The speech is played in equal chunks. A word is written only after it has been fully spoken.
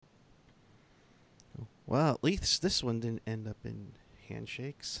Well, at least this one didn't end up in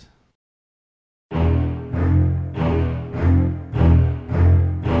handshakes.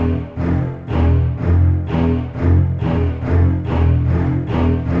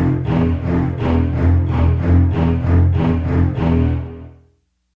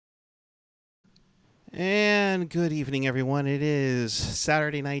 And good evening, everyone. It is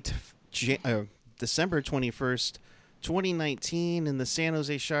Saturday night, December 21st, 2019, and the San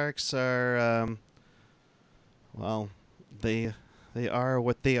Jose Sharks are, well, they are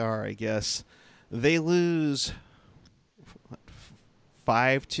what they are, I guess. They lose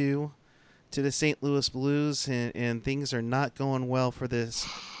 5-2 to the St. Louis Blues, and things are not going well for this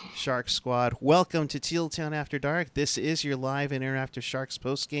Sharks squad. Welcome to Teal Town After Dark. This is your live and interactive Sharks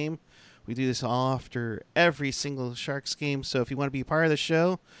postgame. We do this all after every single Sharks game, so if you want to be part of the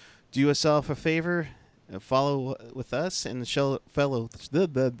show, do yourself a favor, follow with us, and see,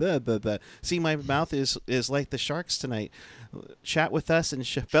 my mouth is like the Sharks tonight. Chat with us and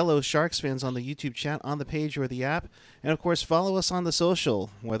fellow Sharks fans on the YouTube chat, on the page or the app, and of course follow us on the social,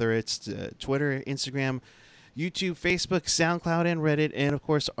 whether it's Twitter, Instagram, YouTube, Facebook, SoundCloud, and Reddit, and of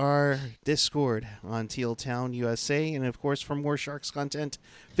course our Discord on Teal Town USA. And of course, for more Sharks content,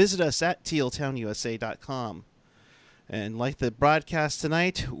 visit us at tealtownusa.com. And like the broadcast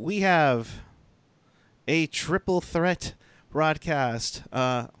tonight, we have a triple threat broadcast.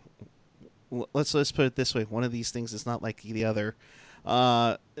 Let's put it this way: one of these things is not like the other.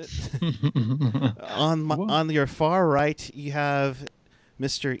 On your far right, you have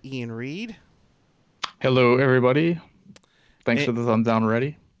Mr. Ian Reed. Hello, everybody. Thanks for the thumbs down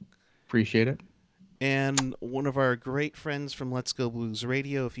already. Appreciate it. And one of our great friends from Let's Go Blues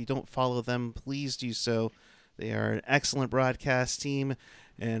Radio. If you don't follow them, please do so. They are an excellent broadcast team.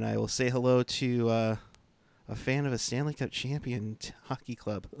 And I will say hello to a fan of a Stanley Cup champion hockey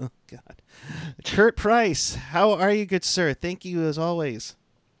club. Oh, God. Kurt Price, how are you, good sir? Thank you, as always.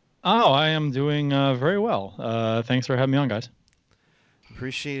 Oh, I am doing very well. Thanks for having me on, guys.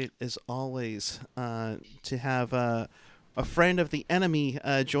 Appreciate it, as always, to have a friend of the enemy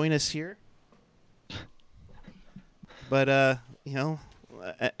join us here. But, at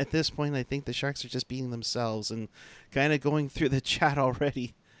this point, I think the Sharks are just being themselves and kind of going through the chat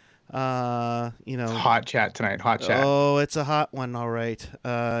already. Hot chat tonight, hot chat. Oh, it's a hot one, all right.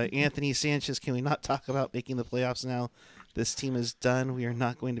 Anthony Sanchez, can we not talk about making the playoffs now? This team is done. We are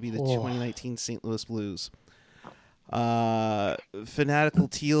not going to be the 2019 St. Louis Blues. Fanatical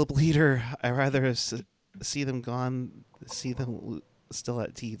Teal Bleeder. I'd rather see them gone, see them still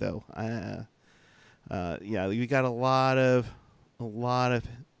at T, though. We got a lot of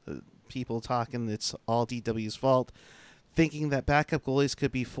people talking it's all DW's fault, thinking that backup goalies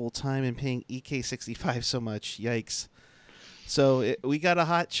could be full-time and paying EK65 so much. Yikes. So we got a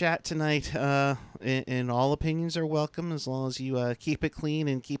hot chat tonight, and all opinions are welcome as long as you keep it clean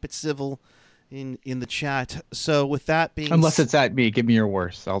and keep it civil in the chat. So with that being, unless it's at me, give me your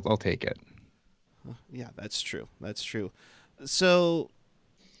worst. I'll take it. Yeah, that's true. So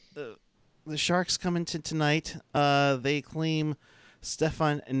the Sharks come into tonight. They claim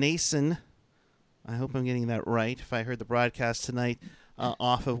Stefan Noesen. I hope I'm getting that right. If I heard the broadcast tonight,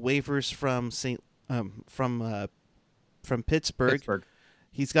 off of waivers from Pittsburgh.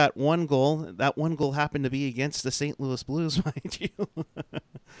 He's got one goal. That one goal happened to be against the St. Louis Blues, mind you.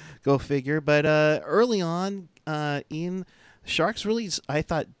 Go figure. But early on, Ian, Sharks really, I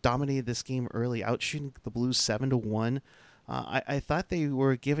thought, dominated this game early, outshooting the Blues 7-1. I thought they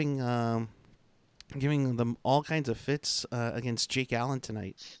were giving them all kinds of fits against Jake Allen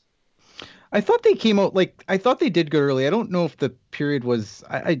tonight. I thought they came out I thought they did good early. I don't know if the period was.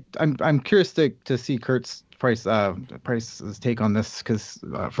 I'm curious to see Price's take on this, because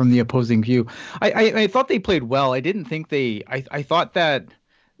from the opposing view, I thought they played well. I didn't think I thought that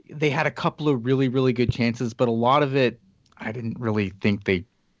they had a couple of really, really good chances, but a lot of it, I didn't really think they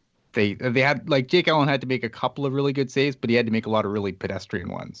had, like, Jake Allen had to make a couple of really good saves, but he had to make a lot of really pedestrian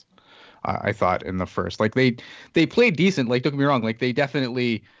ones. I thought in the first, like, they played decent. Like, don't get me wrong, like, they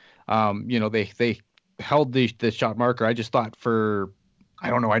definitely, they held the shot marker. I just thought I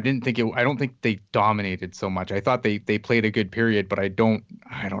don't know. I don't think they dominated so much. I thought they played a good period, but I don't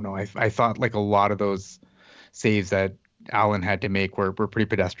know. I thought, like, a lot of those saves that Allen had to make were pretty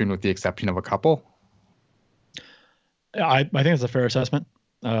pedestrian, with the exception of a couple. I think it's a fair assessment.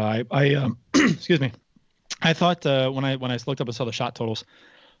 Excuse me. I thought when I looked up and saw the shot totals,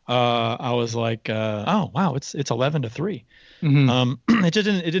 I was like, oh wow, it's 11-3. Mm-hmm. It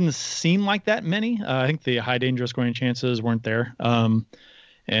didn't seem like that many. I think the high danger scoring chances weren't there.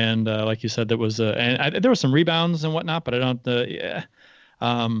 And like you said, there was there were some rebounds and whatnot, but I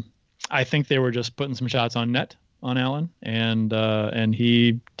don't. I think they were just putting some shots on net on Allen, and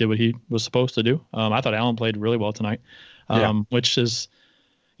he did what he was supposed to do. I thought Allen played really well tonight, which is,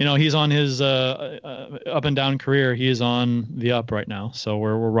 he's on his up and down career. He is on the up right now, so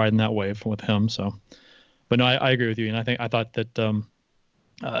we're riding that wave with him. So, but no, I agree with you, and I thought that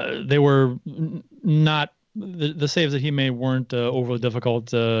they were not the saves that he made weren't overly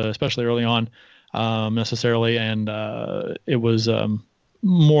difficult, especially early on, necessarily, and it was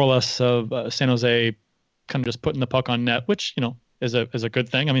more or less of San Jose kind of just putting the puck on net, which is a good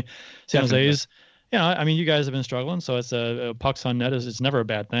thing. I mean, San Jose's, you guys have been struggling, so it's pucks on net it's never a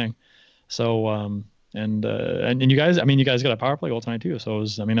bad thing. So and you guys, you guys got a power play goal tonight too. So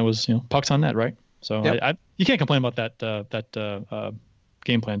it was pucks on net, right? So yep. You can't complain about that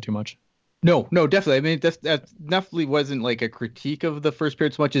game plan too much. No, definitely. That definitely wasn't like a critique of the first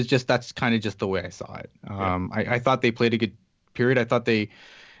period so much as just that's kind of just the way I saw it. I thought they played a good period. I thought they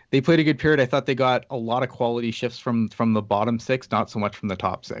played a good period. I thought they got a lot of quality shifts from the bottom six, not so much from the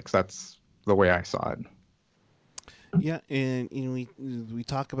top six. That's the way I saw it. Yeah, and we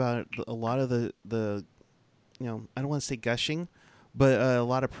talk about a lot of the I don't want to say gushing, but a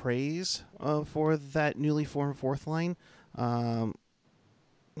lot of praise for that newly formed fourth line.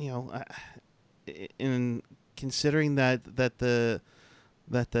 In considering that the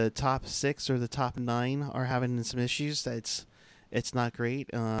top six or the top nine are having some issues, it's not great.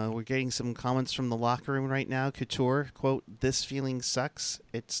 We're getting some comments from the locker room right now. Couture, quote, "This feeling sucks.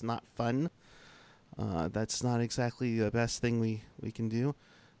 It's not fun." That's not exactly the best thing we can do.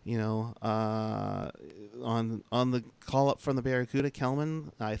 On the call up from the Barracuda,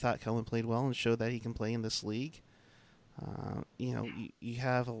 Kelman, I thought Kelman played well and showed that he can play in this league. You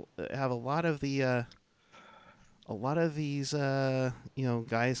have a lot of these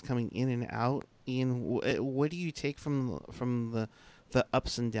guys coming in and out. Ian, what do you take from the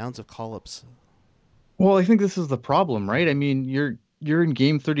ups and downs of call-ups? Well, I think this is the problem, right? I mean, you're in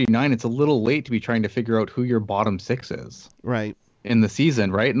game 39. It's a little late to be trying to figure out who your bottom six is, right, in the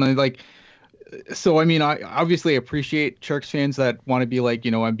season, right? And I obviously appreciate Sharks fans that want to be like,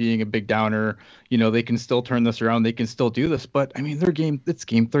 I'm being a big downer. They can still turn this around. They can still do this. But it's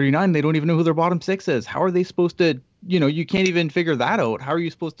game 39. They don't even know who their bottom six is. How are they supposed to, you can't even figure that out. How are you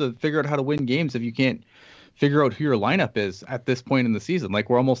supposed to figure out how to win games if you can't figure out who your lineup is at this point in the season? Like,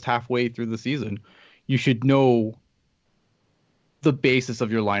 we're almost halfway through the season. You should know the basis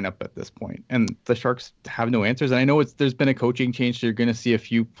of your lineup at this point. And the Sharks have no answers. And I know there's been a coaching change, so you're going to see a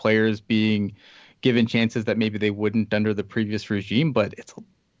few players being given chances that maybe they wouldn't under the previous regime, but it's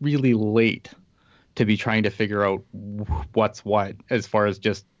really late to be trying to figure out what's what as far as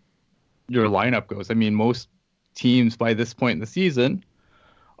just your lineup goes. I mean, most teams by this point in the season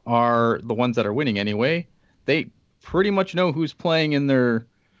are the ones that are winning anyway. They pretty much know who's playing in their,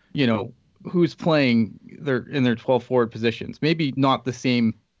 who's playing in their 12 forward positions. Maybe not the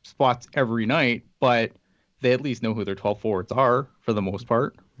same spots every night, but they at least know who their 12 forwards are for the most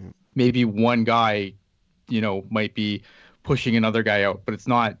part. Maybe one guy, might be pushing another guy out, but it's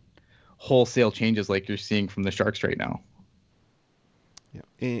not wholesale changes like you're seeing from the Sharks right now.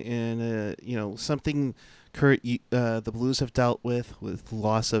 Yeah, and something Kurt, the Blues have dealt with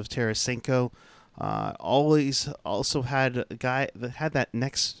loss of Tarasenko. Always also had a guy that had that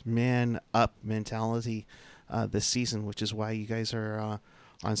next man up mentality this season, which is why you guys are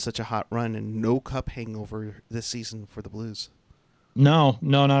on such a hot run and no cup hangover this season for the Blues. No,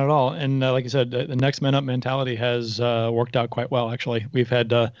 not at all. And like you said, the next man up mentality has worked out quite well, actually. We've had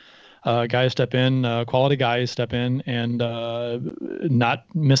guys step in, quality guys step in and not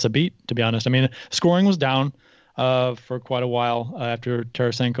miss a beat, to be honest. I mean, scoring was down for quite a while after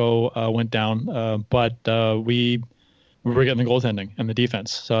Tarasenko went down, but we were getting the goaltending and the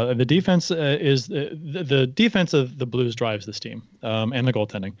defense. So the defense is the defense of the Blues drives this team, and the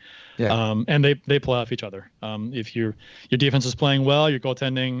goaltending. Yeah. And they play off each other. If your defense is playing well, your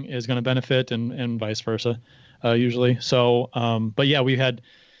goaltending is going to benefit, and vice versa, usually. So, but yeah, we had,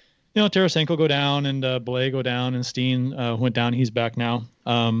 Tarasenko go down and Blais go down, and Steen went down. He's back now.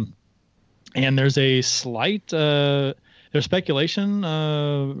 And there's a slight there's speculation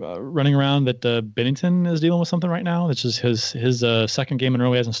running around that Binnington is dealing with something right now. This is his second game in a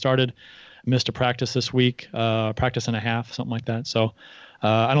row. He hasn't started. Missed a practice this week, practice and a half, something like that. So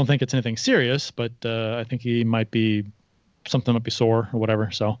I don't think it's anything serious, but I think he might be sore or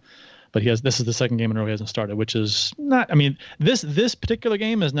whatever. So, but this is the second game in a row he hasn't started, which is not. I mean, this particular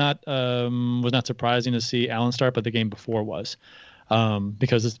game is not was not surprising to see Allen start, but the game before was.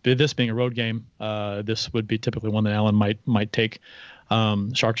 Because this being a road game, this would be typically one that Allen might take.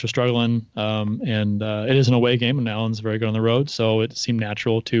 Sharks are struggling, and it is an away game, and Allen's very good on the road, so it seemed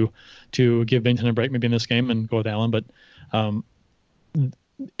natural to give Binnington a break maybe in this game and go with Allen. But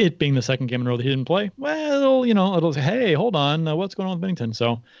it being the second game in a row that he didn't play, well, it'll say, hey, hold on, what's going on with Binnington?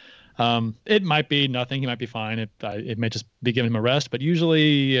 So it might be nothing. He might be fine. It may just be giving him a rest. But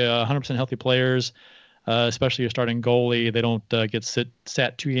usually 100% healthy players, especially your starting goalie, they don't get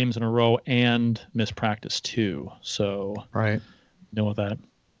sat 2 games in a row and miss practice too. So right. Deal with that.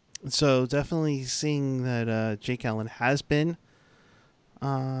 So definitely seeing that Jake Allen has been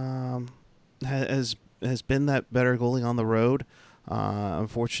has been that better goalie on the road.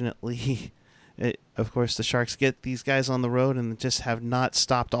 Unfortunately, of course, the Sharks get these guys on the road and just have not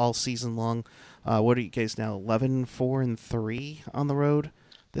stopped all season long. What are you guys now? 11-4-3 on the road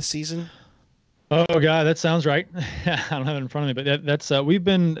this season? Oh God, that sounds right. I don't have it in front of me, but that's we've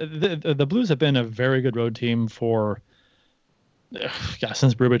been the Blues have been a very good road team for.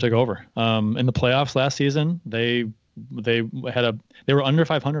 Since Berube took over. In the playoffs last season, they were under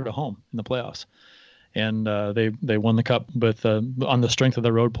 500 at home in the playoffs, and they won the cup with on the strength of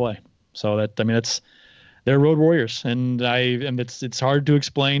their road play. So they're road warriors, and it's hard to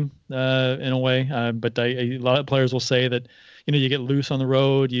explain in a way. But a lot of players will say that you get loose on the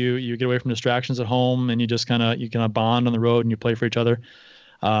road, you get away from distractions at home, and you just kind of bond on the road and you play for each other.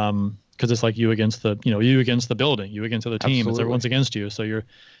 Because it's like you against the building, you against the other team. It's everyone's against you, so you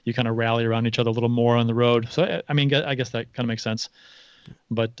kind of rally around each other a little more on the road. So I guess that kind of makes sense.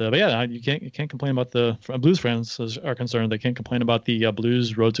 But yeah, you can't complain about the Blues fans are concerned. They can't complain about the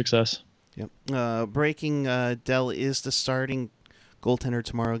Blues road success. Yep. Breaking Dell is the starting goaltender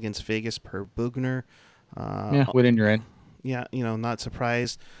tomorrow against Vegas per Bugner. Within your end. Yeah, not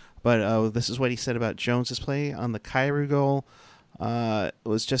surprised. But this is what he said about Jones's play on the Kyrou goal. It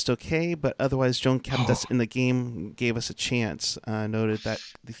was just okay, but otherwise Jones kept us in the game, gave us a chance. Noted that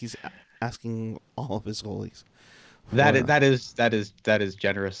he's asking all of his goalies. That is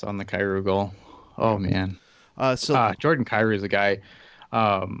generous on the Kyrou goal. Oh man. Jordan Kyrou is a guy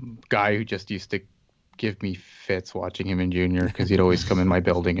who just used to give me fits watching him in junior because he'd always come in my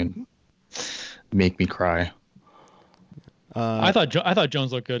building and make me cry. I thought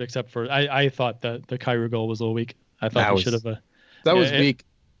Jones looked good, except for I thought that the Kyrou goal was a little weak. I thought he should have. That was weak.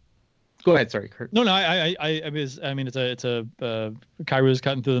 Go ahead, sorry, Kurt. No, it's Kyrou's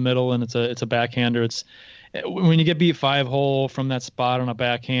cutting through the middle, and it's a backhander. It's when you get beat 5-hole from that spot on a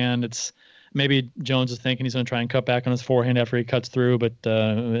backhand. It's maybe Jones is thinking he's going to try and cut back on his forehand after he cuts through, but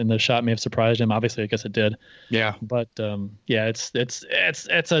and the shot may have surprised him. Obviously, I guess it did. Yeah. But it's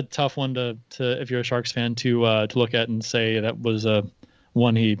a tough one to if you're a Sharks fan to look at and say that was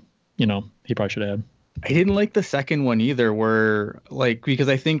one he probably should have had. I didn't like the second one either, because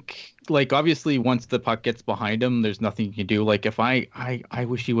I think obviously once the puck gets behind him, there's nothing you can do. Like if I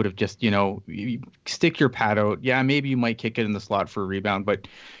wish he would have just, you stick your pad out. Yeah, maybe you might kick it in the slot for a rebound, but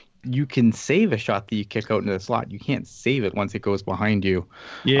you can save a shot that you kick out into the slot. You can't save it once it goes behind you.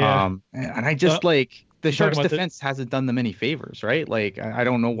 Yeah. And I just the Sharks defense hasn't done them any favors, right? Like I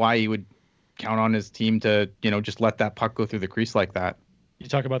don't know why you would count on his team to, just let that puck go through the crease like that. You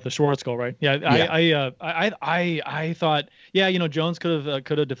talk about the Schwartz goal, right? Yeah. I thought, Jones could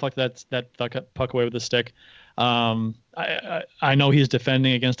have deflected that puck away with the stick. I know he's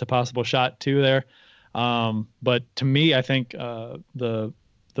defending against a possible shot too there, but to me, I think the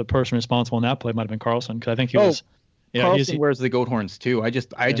person responsible in that play might have been Karlsson, because I think he was. Yeah, Karlsson wears the goat horns too. I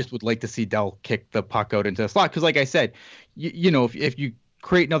just would like to see Dell kick the puck out into the slot, because like I said, if you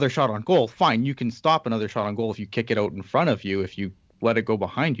create another shot on goal, fine, you can stop another shot on goal if you kick it out in front of you. If you let it go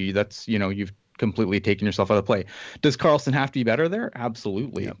behind you, that's you've completely taken yourself out of play. Does Karlsson have to be better there?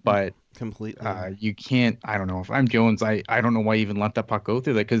 Absolutely. Yeah, but completely. You can't. I don't know. If I'm Jones, I don't know why you even let that puck go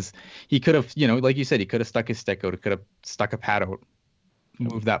through there, because he could have, like you said, he could have stuck his stick out. He could have stuck a pad out,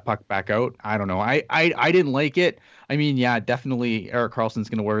 moved that puck back out. I don't know. I didn't like it. I mean, yeah, definitely Erik Karlsson's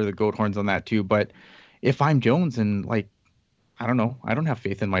going to wear the goat horns on that too. But if I'm Jones and I don't know, I don't have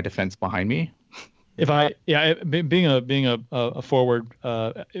faith in my defense behind me. Being a forward,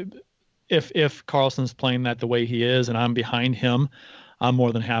 if Karlsson's playing that the way he is and I'm behind him, I'm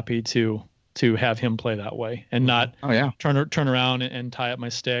more than happy to have him play that way and not turn around and tie up my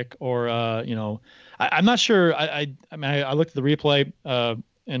stick or I'm not sure. I looked at the replay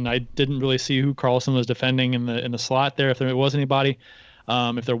and I didn't really see who Karlsson was defending in the slot there. If there was anybody.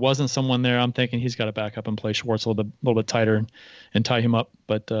 If there wasn't someone there, I'm thinking he's got to back up and play Schwartz a little bit tighter and tie him up,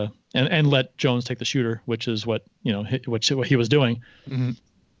 but and let Jones take the shooter, which is what he was doing. Mm-hmm.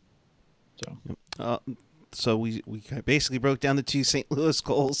 So So we basically broke down the 2 St. Louis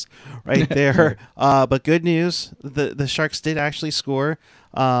goals right there. But good news, the Sharks did actually score.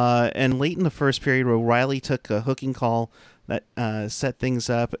 And late in the first period, O'Reilly took a hooking call that set things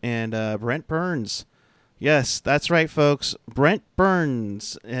up, and Brent Burns. Yes, that's right, folks. Brent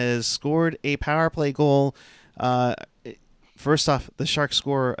Burns has scored a power play goal. First off, the Sharks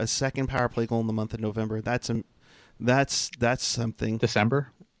score a second power play goal in the month of November. That's something.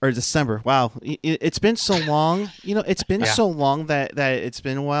 December. Wow, it's been so long. It's been so long that it's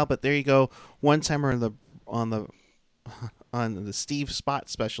been a while. But there you go. One timer on the Steve Spot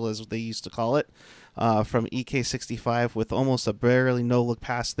special, as they used to call it, from EK65 with almost a barely no look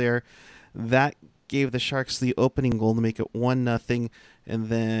pass there. That gave the Sharks the opening goal to make it 1-0, and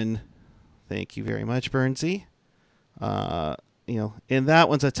then thank you very much, Burnsy. And that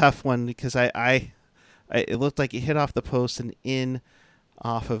one's a tough one because I it looked like it hit off the post and in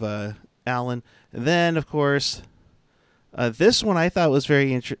off of Allen. And then, of course, this one I thought was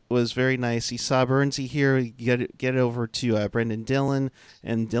very nice. You saw Burnsy here get it over to Brendan Dillon,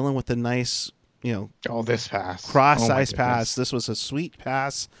 and Dillon with a nice, this pass, cross-ice pass. This was a sweet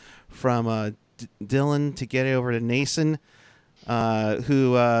pass from Dillon to get it over to Nason,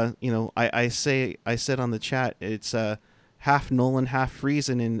 who I said on the chat, it's half Nolan, half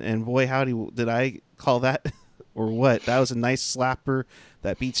Friesen, and boy howdy did I call that or what. That was a nice slapper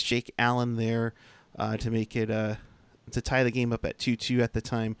that beats Jake Allen there to make it to tie the game up at 2-2 at the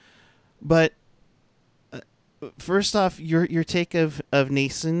time. But first off, your take of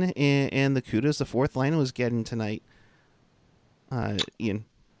Nason and the kudos the fourth line was getting tonight, Ian.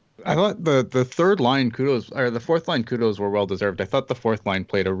 I thought the third line kudos, or the fourth line kudos, were well deserved. I thought the fourth line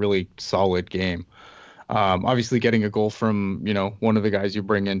played a really solid game. Obviously, getting a goal from one of the guys you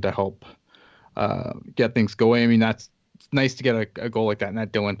bring in to help get things going. I mean, that's nice to get a goal like that. And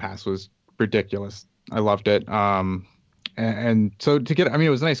that Dillon pass was ridiculous. I loved it. And so to get, it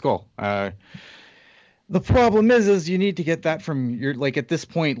was a nice goal. The problem is you need to get that from at this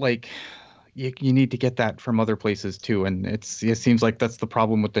point, you need to get that from other places too. And it seems like that's the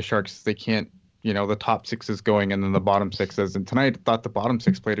problem with the Sharks. They can't, the top six is going and then the bottom six is. And tonight I thought the bottom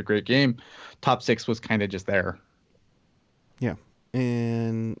six played a great game. Top six was kind of just there. Yeah.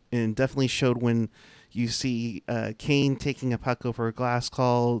 And definitely showed when you see Kane taking a puck over a glass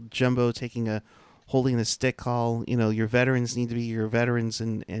call, Jumbo taking a holding the stick call. Your veterans need to be your veterans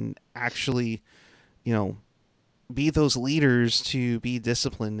and actually, be those leaders to be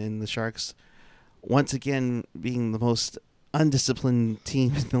disciplined. And the Sharks, once again, being the most undisciplined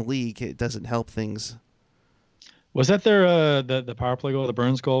team in the league, it doesn't help things. Was that their the power play goal, the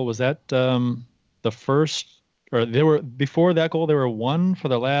Burns goal? Was that the first, or they were before that goal? They were one for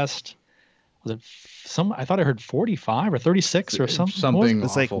the last. Was it I thought I heard 45 or 36 or something. Something.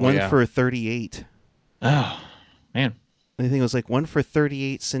 It's like one for 38. Oh man! I think it was like 1 for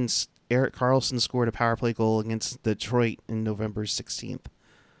 38 since Erik Karlsson scored a power play goal against Detroit in November 16th.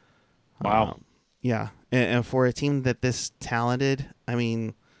 Wow. Yeah. And for a team that this talented,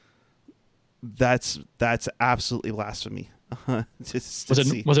 that's absolutely blasphemy.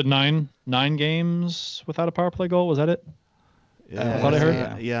 Was it nine games without a power play goal? Was that it? Yeah. I thought I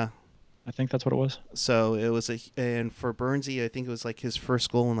heard. Yeah. I think that's what it was. So it was and for Burnsy, I think it was like his first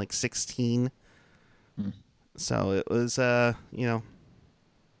goal in 16. So it was,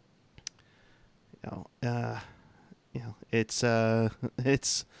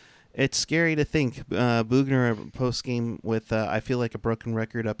 it's scary to think. Bugner post game with I feel like a broken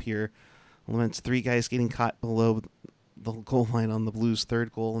record up here. Laments 3 guys getting caught below the goal line on the Blues'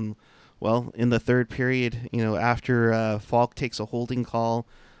 third goal, and in the third period, after Falk takes a holding call,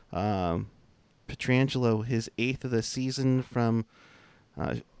 Pietrangelo, his 8th of the season from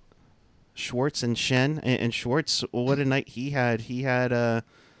Schwartz and Shen, and Schwartz, what a night he had. He had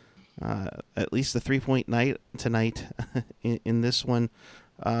at least a 3-point night tonight in this one.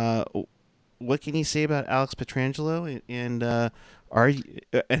 What can you say about Alex Pietrangelo, and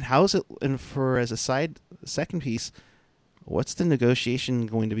how is it? And as a second piece, what's the negotiation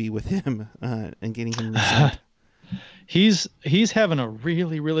going to be with him and getting him signed? He's having a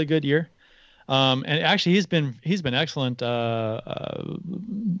really, really good year. And actually he's been excellent down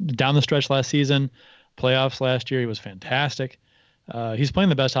the stretch last season, playoffs last year. He was fantastic. He's playing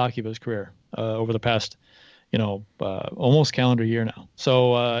the best hockey of his career over the past, almost calendar year now.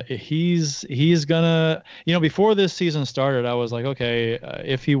 So he's gonna, before this season started, I was like, okay,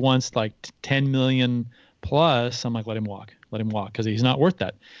 if he wants like 10 million plus, I'm like, let him walk, because he's not worth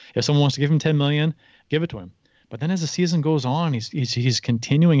that. If someone wants to give him 10 million, give it to him. But then as the season goes on, he's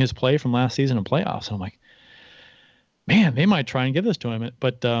continuing his play from last season in playoffs. And I'm like, man, they might try and give this to him.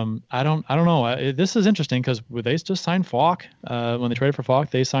 But I don't know. This is interesting because they just signed Falk. When they traded for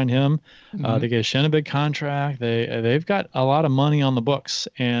Falk, they signed him. They gave Shen a big contract. They've got a lot of money on the books,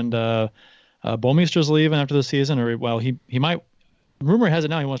 and Bomeister's leaving after the season, or well, he might. Rumor has it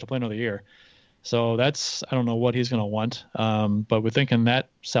now he wants to play another year. So that's, I don't know what he's going to want. But we're thinking that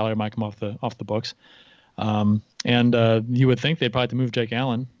salary might come off the books. And you would think they'd probably have to move Jake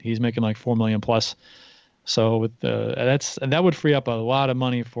Allen. He's making like $4 million plus. So with that would free up a lot of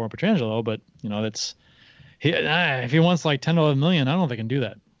money for Pietrangelo. But if he wants like 10 to 11 million, I don't think he can do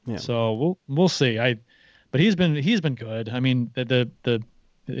that. Yeah. So we'll see. But he's been good. I mean, the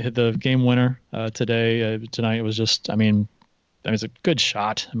game winner tonight was just, I mean, it's a good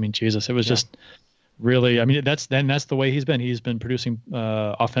shot. I mean, Jesus, it was just really, I mean, that's the way he's been. He's been producing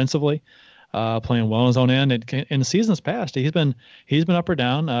offensively, playing well in his own end. And in the seasons past, he's been up or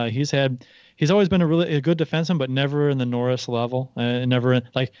down. He's always been a good defenseman, but never in the Norris level. Never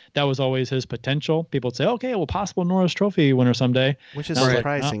like that was always his potential. People would say, okay, well, possible Norris Trophy winner someday, which is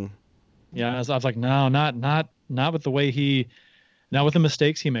surprising. Like, no. Yeah, I was like, no, not with the way not with the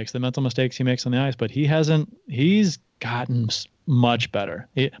mistakes he makes, the mental mistakes he makes on the ice, but he's gotten much better,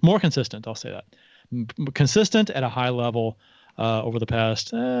 more consistent. I'll say that, consistent at a high level over the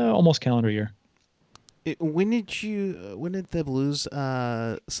past almost calendar year. When did the Blues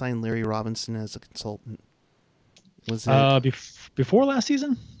sign Larry Robinson as a consultant? Was it before last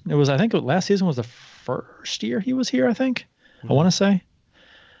season? It was. I think last season was the first year he was here. I think I want to say.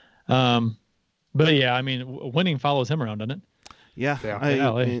 But yeah, I mean, winning follows him around, doesn't it? Yeah,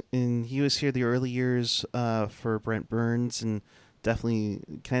 and he was here the early years for Brent Burns, and definitely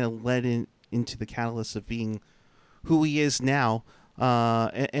kind of led into the catalyst of being who he is now.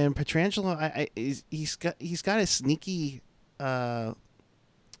 And Pietrangelo, he's got a sneaky,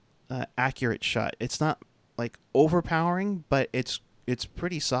 accurate shot. It's not like overpowering, but it's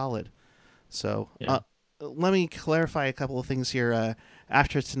pretty solid. So let me clarify a couple of things here.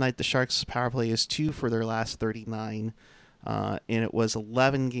 After tonight, the Sharks' power play is 2 for their last 39. And it was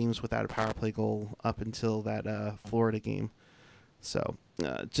 11 games without a power play goal up until that Florida game. So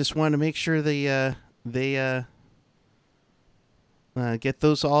just wanted to make sure they get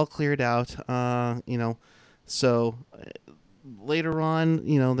those all cleared out. So later on,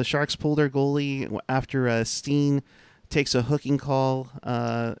 the Sharks pull their goalie after Steen takes a hooking call,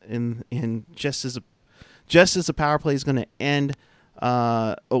 and just as the power play is going to end,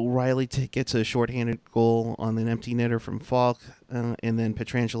 O'Reilly gets a shorthanded goal on an empty netter from Falk, and then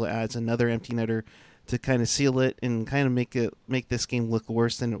Pietrangelo adds another empty netter to kind of seal it and kind of make this game look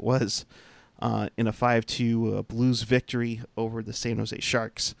worse than it was in a 5-2 Blues victory over the San Jose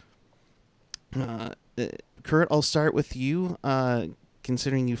Sharks. Kurt, I'll start with you.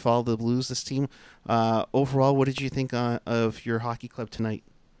 Considering you follow the Blues, this team, overall, what did you think of your hockey club tonight?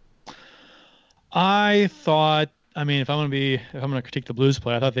 I thought, I mean, if I'm going to critique the Blues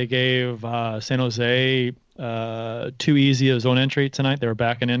play, I thought they gave San Jose too easy a zone entry tonight. They were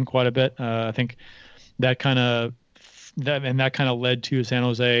backing in quite a bit. I think that kind of led to San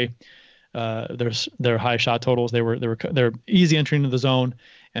Jose. Their high shot totals. They're easy entry into the zone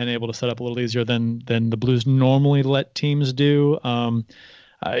and able to set up a little easier than the Blues normally let teams do.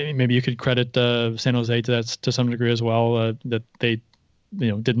 Maybe you could credit San Jose to that to some degree as well. That they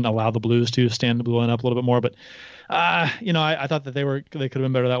didn't allow the Blues to stand the blue line up a little bit more, but I thought that they could have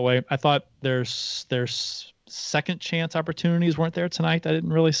been better that way. I thought their second chance opportunities weren't there tonight. I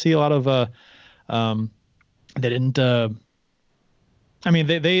didn't really see a lot of they didn't I mean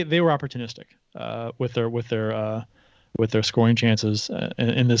they were opportunistic with their scoring chances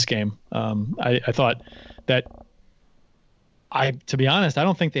in this game. I thought that to be honest, I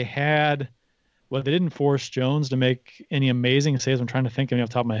don't think they had. Well, they didn't force Jones to make any amazing saves. I'm trying to think of any off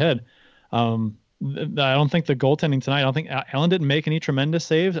the top of my head. I don't think the goaltending tonight. I don't think Allen didn't make any tremendous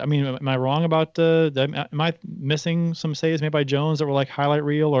saves. I mean, am I wrong about? Am I missing some saves made by Jones that were like highlight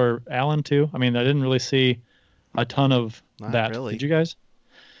reel, or Allen too? I mean, I didn't really see a ton of Not that. Really. Did you guys?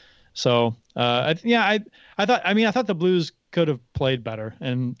 So I thought the Blues could have played better,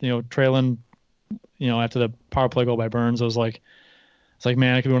 and trailing, after the power play goal by Burns, I was like. It's like,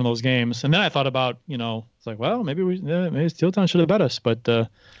 man, it could be one of those games. And then I thought about, it's like, well, maybe Steel Town should have bet us, but I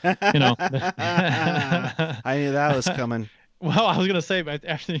knew that was coming. Well, I was gonna say, but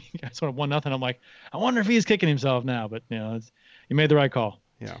after you guys went 1-0, I'm like, I wonder if he's kicking himself now. But you made the right call.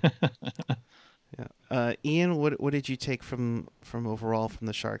 Yeah. Yeah. Ian, what did you take from overall from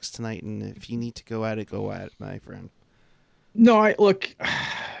the Sharks tonight? And if you need to go at it, my friend. No,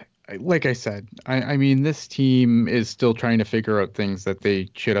 like I said, I mean, this team is still trying to figure out things that they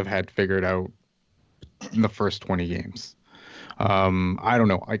should have had figured out in the first 20 games. I don't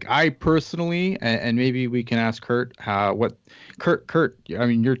know. Like I personally, and maybe we can ask Kurt Kurt. I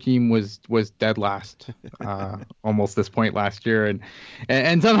mean, your team was dead last, almost this point last year,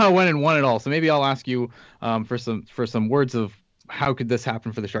 and somehow went and won it all. So maybe I'll ask you for some words of how could this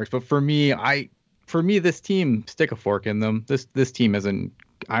happen for the Sharks. But for me, this team, stick a fork in them. This team isn't.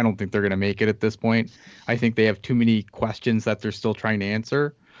 I don't think they're going to make it at this point. I think they have too many questions that they're still trying to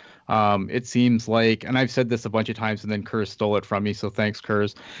answer. It seems like, and I've said this a bunch of times, and then Kurz stole it from me, so thanks,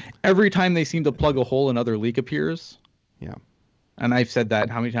 Kurz. Every time they seem to plug a hole, another leak appears. Yeah. And I've said that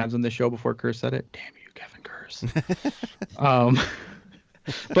how many times on this show before Kurz said it? Damn you, Kevin Kurz.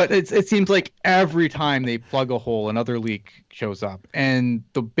 But it seems like every time they plug a hole, another leak shows up. And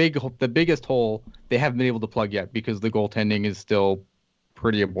the biggest hole they haven't been able to plug yet because the goaltending is still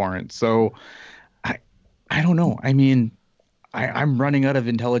pretty abhorrent. So I don't know. I mean, I'm running out of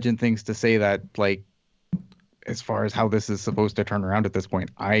intelligent things to say that, like, as far as how this is supposed to turn around at this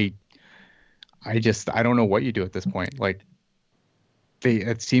point. I don't know what you do at this point. Like,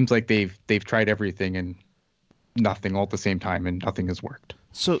 it seems like they've tried everything and nothing all at the same time, and nothing has worked.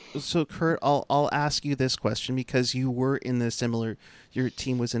 So Kurt, I'll ask you this question because you were in your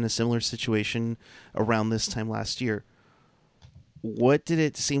team was in a similar situation around this time last year. What did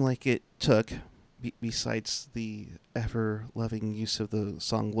it seem like it took, besides the ever-loving use of the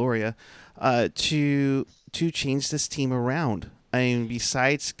song Gloria, to change this team around? I mean,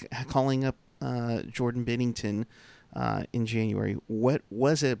 besides calling up Jordan Binnington in January, what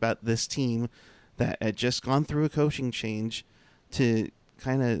was it about this team that had just gone through a coaching change to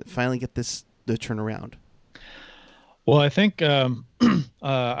kind of finally get the turnaround? Well, I think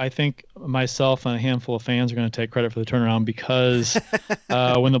myself and a handful of fans are going to take credit for the turnaround because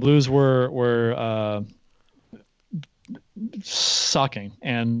when the Blues were sucking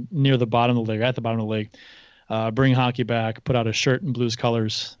and near the bottom of the league, at the bottom of the league, Bring Hockey Back put out a shirt in Blues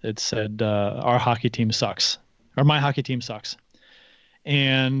colors. It said, "Our hockey team sucks," or "My hockey team sucks,"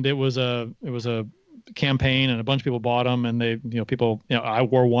 and it was a campaign, and a bunch of people bought them, and I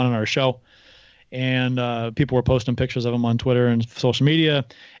wore one on our show. And people were posting pictures of them on Twitter and social media.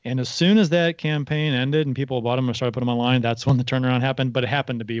 And as soon as that campaign ended and people bought them and started putting them online, that's when the turnaround happened. But it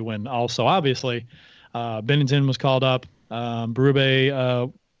happened to be when also, obviously, Binnington was called up.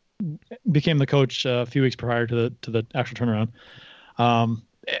 Berube became the coach a few weeks prior to the actual turnaround.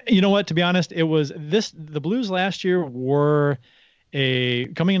 You know what? To be honest, it was the Blues last year were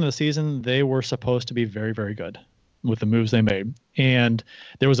coming into the season, they were supposed to be very, very good with the moves they made. And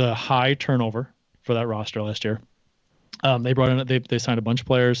there was a high turnover for that roster last year. They brought in, they signed a bunch of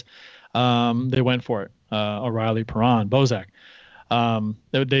players. They went for it. O'Reilly, Perron, Bozak.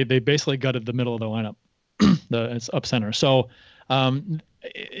 They basically gutted the middle of the lineup. It's up center. So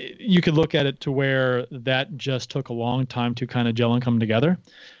you could look at it to where that just took a long time to kind of gel and come together.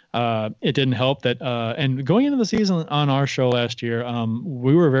 It didn't help that, and going into the season on our show last year,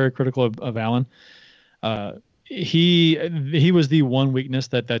 we were very critical of Allen. He was the one weakness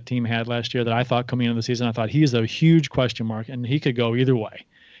that team had last year that I thought coming into the season. I thought he's a huge question mark, and he could go either way.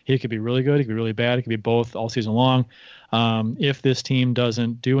 He could be really good. He could be really bad. It could be both all season long. If this team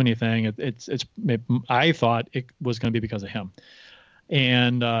doesn't do anything, I thought it was going to be because of him.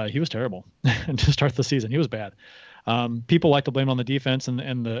 And he was terrible to start the season. He was bad. People like to blame it on the defense and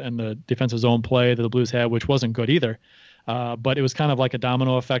the defensive zone play that the Blues had, which wasn't good either. But it was kind of like a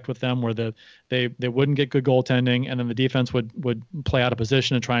domino effect with them where they wouldn't get good goaltending, and then the defense would play out of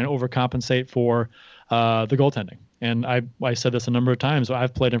position and try and overcompensate for the goaltending. And I said this a number of times.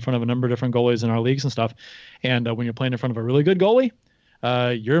 I've played in front of a number of different goalies in our leagues and stuff. And when you're playing in front of a really good goalie,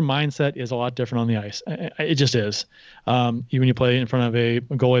 your mindset is a lot different on the ice. It just is. Even when you play in front of a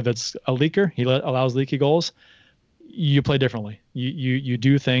goalie that's a leaker, he allows leaky goals. You play differently. You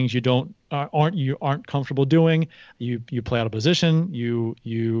do things you aren't comfortable doing. You play out of position.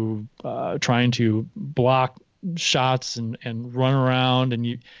 You trying to block shots and run around,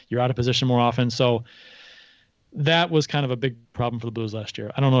 and you're out of position more often. So that was kind of a big problem for the Blues last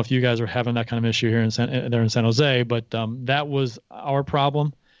year. I don't know if you guys are having that kind of issue here in San Jose, but that was our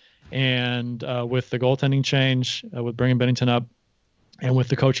problem. And with the goaltending change, with bringing Binnington up, and with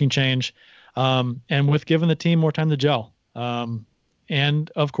the coaching change, and with giving the team more time to gel,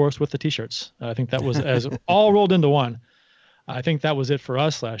 and of course with the T-shirts, I think that was as all rolled into one. I think that was it for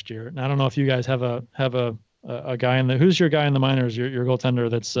us last year. And I don't know if you guys have a guy who's your guy in the minors, your goaltender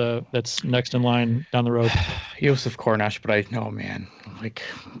that's next in line down the road. Josef Kornash, but I know, man, like.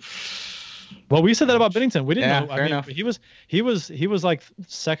 Well, we said that about Binnington. We didn't know. Fair enough. He was like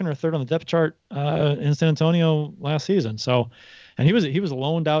second or third on the depth chart in San Antonio last season. So and he was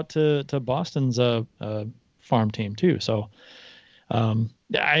loaned out to Boston's farm team too. So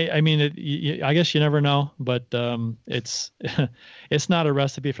I mean, I guess you never know, but it's it's not a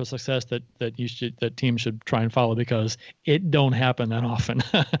recipe for success that teams should try and follow, because it don't happen that often.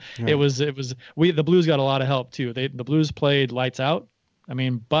 Right. The Blues got a lot of help too. The Blues played lights out. I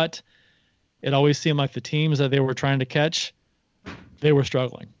mean, but it always seemed like the teams that they were trying to catch, they were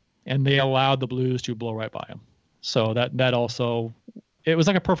struggling, and they allowed the Blues to blow right by them. So that also, it was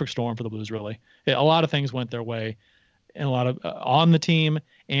like a perfect storm for the Blues, really. A lot of things went their way, and a lot of on the team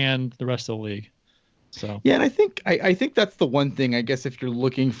and the rest of the league. So yeah, and I think that's the one thing, I guess, if you're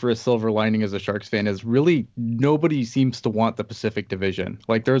looking for a silver lining as a Sharks fan, is really nobody seems to want the Pacific Division.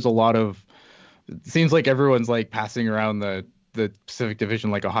 Like, there's a lot of, it seems like everyone's like passing around the Pacific Division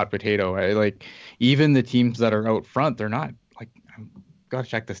like a hot potato. Like, even the teams that are out front, they're not, like, I've got to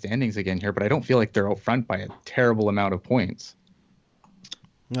check the standings again here, but I don't feel like they're out front by a terrible amount of points.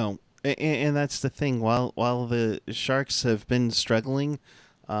 No. And that's the thing. While the Sharks have been struggling,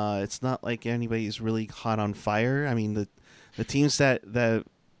 it's not like anybody's really hot on fire. I mean, the teams that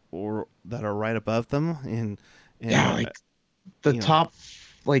are right above them, and yeah, like the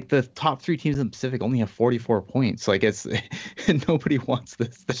top three teams in the Pacific only have 44 points. Like, it's nobody wants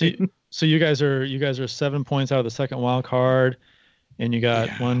this thing. So you guys are 7 points out of the second wild card, and you got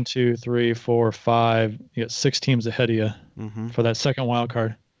 1, 2, 3, 4, 5. You got 6 teams ahead of you for that second wild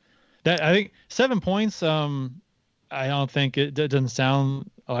card. That, I think 7 points. I don't think it doesn't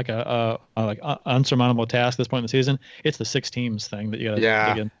sound like a unsurmountable task at this point in the season. It's the 6 teams thing that you got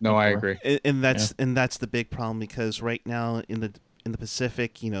to dig in. No, I agree. And that's the big problem, because right now in the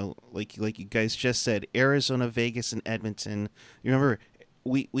Pacific, like you guys just said, Arizona, Vegas, and Edmonton. You remember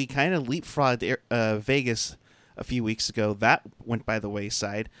we kind of leapfrogged Vegas a few weeks ago. That went by the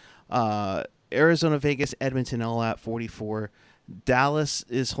wayside. Arizona, Vegas, Edmonton all at 44. Dallas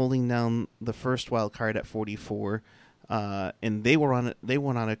is holding down the first wild card at 44, and they went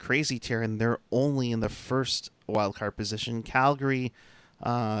on a crazy tear, and they're only in the first wild card position. Calgary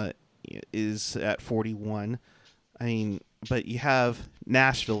is at 41. I mean, but you have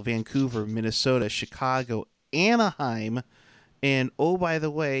Nashville, Vancouver, Minnesota, Chicago, Anaheim, and oh, by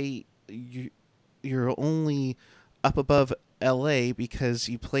the way, you're only up above LA because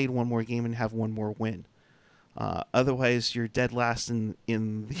you played one more game and have one more win. Otherwise, you're dead last in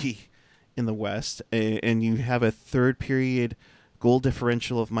the West, and you have a third period goal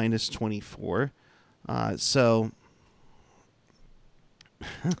differential of -24. So,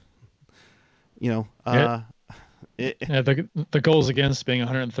 the goals against being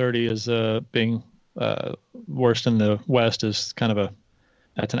 130 is being worst in the West is kind of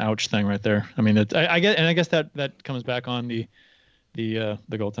that's an ouch thing right there. I mean, I guess that comes back on the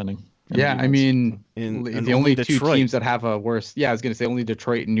goaltending. Yeah, I mean, the only two teams that have a worse. Yeah, I was going to say only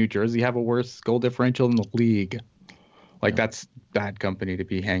Detroit and New Jersey have a worse goal differential in the league. Like, that's bad company to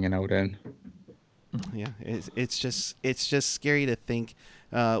be hanging out in. Yeah, it's just scary to think.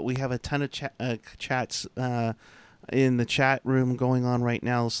 We have a ton of chats in the chat room going on right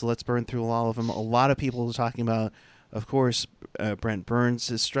now, so let's burn through all of them. A lot of people are talking about, of course, Brent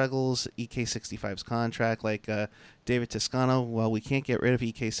Burns' struggles, EK65's contract, like David Toscano. Well, we can't get rid of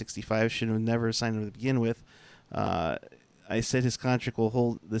EK65. Should have never signed him to begin with. I said his contract will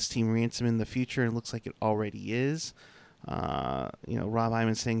hold this team ransom in the future, and it looks like it already is. Rob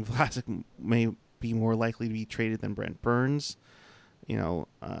Iman saying Vlasic may be more likely to be traded than Brent Burns. But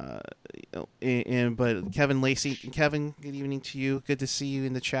Kevin Lacey, Kevin, good evening to you. Good to see you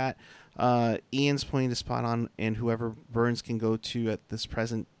in the chat. Ian's pointing the spot on, and whoever Burns can go to at this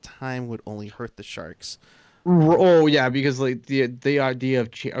present time would only hurt the Sharks. Oh yeah, because like the idea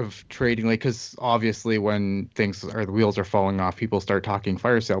of trading, like, because obviously when the wheels are falling off, people start talking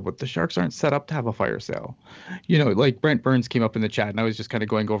fire sale, but the Sharks aren't set up to have a fire sale. Like Brent Burns came up in the chat, and I was just kind of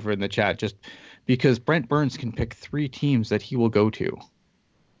going over it in the chat, just because Brent Burns can pick 3 teams that he will go to.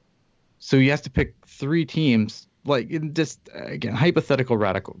 So he has to pick 3 teams. Like, just again, hypothetical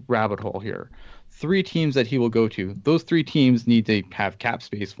rabbit hole here. 3 teams that he will go to. Those 3 teams need to have cap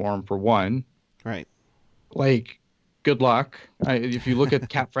space for him, for one. Right. Like, good luck. If you look at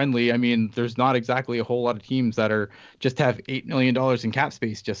cap friendly, I mean, there's not exactly a whole lot of teams that just have $8 million in cap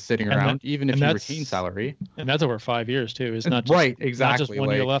space just sitting around, even if you retain salary. And that's over 5 years too. It's not just, right, exactly. Not just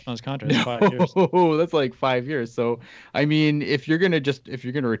 1 year left on his contract. It's 5 years. Oh, that's like 5 years. So, I mean, if you're gonna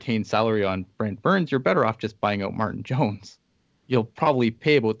retain salary on Brent Burns, you're better off just buying out Martin Jones. You'll probably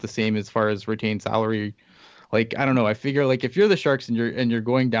pay about the same as far as retained salary. Like, I don't know. I figure, like, if you're the Sharks and you're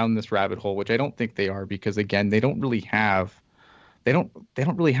going down this rabbit hole, which I don't think they are, because again, they don't really have a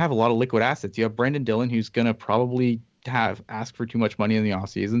lot of liquid assets. You have Brandon Dillon, who's gonna probably have ask for too much money in the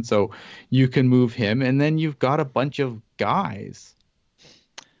offseason, so you can move him, and then you've got a bunch of guys.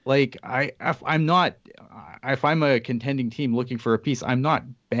 Like if I'm a contending team looking for a piece, I'm not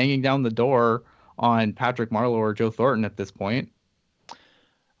banging down the door on Patrick Marleau or Joe Thornton at this point.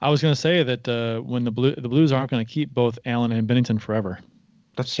 I was going to say that when the Blues aren't going to keep both Allen and Binnington forever.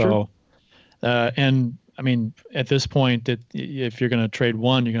 That's true. And I mean, at this point, if you're going to trade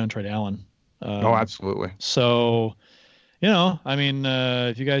one, you're going to trade Allen. Oh, absolutely. So, I mean,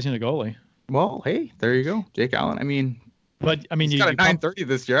 if you guys need a goalie, well, hey, there you go, Jake Allen. I mean, he's got a 930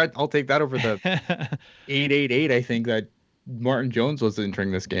 this year. I'll take that over the 888. I think that Martin Jones was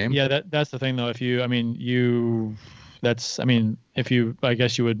entering this game. Yeah, that's the thing though. If I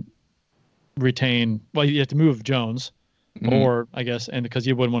guess you would retain. Well, you have to move Jones, or I guess, and because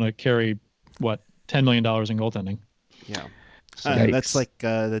you wouldn't want to carry $10 million in goaltending. Yeah. That's like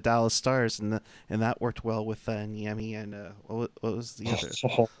the Dallas Stars, and that worked well with Niemi and what was the other?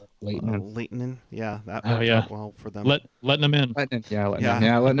 Leighton. Yeah, that worked out well for them. Letting them in. Letting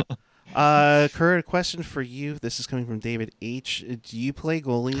them. Kurt, a question for you. This is coming from David H. Do you play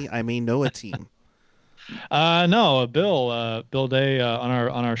goalie? I may know a team. No, Bill Day on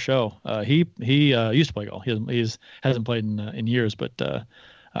our show. He used to play goal. He hasn't played in years, but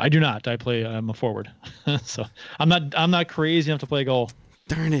I do not. I'm a forward, so I'm not crazy enough to play goal.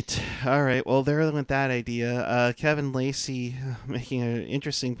 Darn it! All right, well, there went that idea. Kevin Lacey making an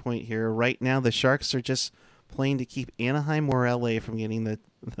interesting point here. Right now, the Sharks are just playing to keep Anaheim or LA from getting the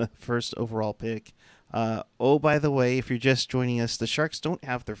first overall pick. By the way, if you're just joining us, the Sharks don't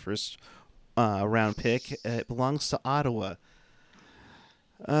have their first round pick. It belongs to Ottawa.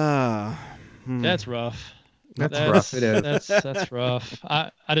 That's rough. That's rough. It is. That's rough.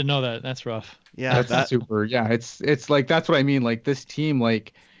 I didn't know that. That's rough. Yeah, that's super. Yeah, it's like that's what I mean. Like this team,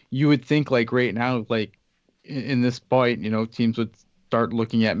 like you would think, like right now, like in this point, teams would start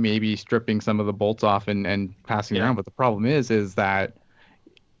looking at maybe stripping some of the bolts off and passing around. But the problem is that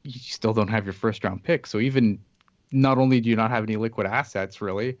you still don't have your first round pick. So even not only do you not have any liquid assets,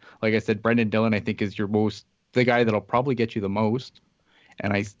 really, like I said, Brendan Dillon, I think is the guy that'll probably get you the most.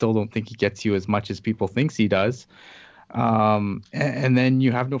 And I still don't think he gets you as much as people thinks he does. And then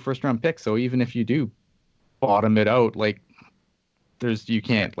you have no first round pick. So even if you do bottom it out, like you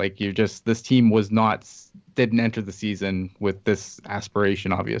can't, like this team didn't enter the season with this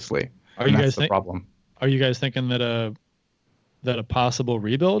aspiration, obviously. That's the problem. Are you guys thinking that a possible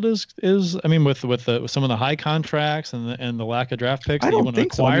rebuild is I mean, with some of the high contracts and the lack of draft picks, that you want to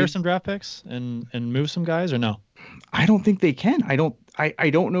acquire some draft picks and move some guys, or no? I don't think they can. I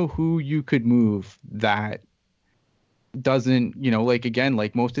don't know who you could move that doesn't, like again,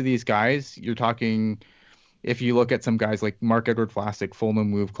 like most of these guys, you're talking, if you look at some guys like Marc-Edouard Vlasic, full no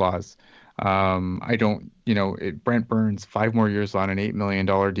move clause. Brent Burns, 5 more years on an $8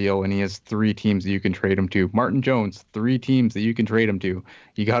 million deal, and he has 3 teams that you can trade him to. Martin Jones, 3 teams that you can trade him to.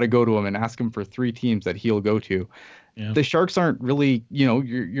 You got to go to him and ask him for 3 teams that he'll go to. Yeah. The Sharks aren't really,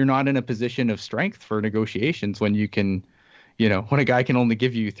 you're not in a position of strength for negotiations when you can, when a guy can only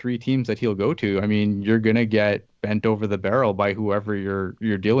give you 3 teams that he'll go to. I mean, you're going to get bent over the barrel by whoever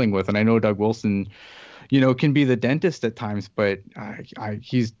you're dealing with. And I know Doug Wilson, can be the dentist at times, but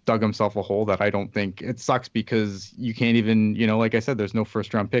he's dug himself a hole that I don't think. It sucks because you can't even, like I said, there's no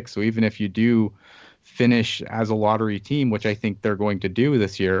first round pick. So even if you do finish as a lottery team, which I think they're going to do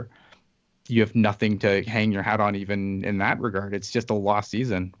this year, you have nothing to hang your hat on even in that regard. It's just a lost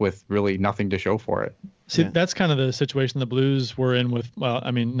season with really nothing to show for it. See, that's kind of the situation the Blues were in with, well,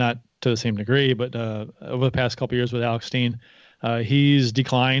 I mean, not to the same degree, but over the past couple of years with Alex Steen. He's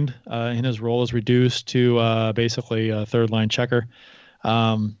declined, and his role is reduced to basically a third-line checker.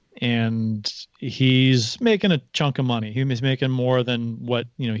 And he's making a chunk of money. He's making more than what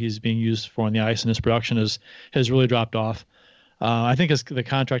he's being used for on the ice, and his production has really dropped off. I think the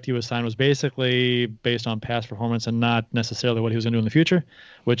contract he was signed was basically based on past performance and not necessarily what he was going to do in the future,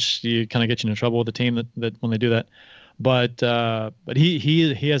 which you kind of get you into trouble with the team that when they do that. But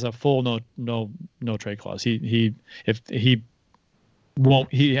he has a full no trade clause. He's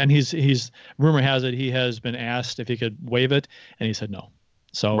rumor has it he has been asked if he could waive it, and he said no.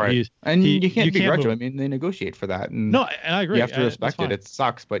 So right. You can't begrudge him. I mean, they negotiate for that. And I agree. You have to respect it. It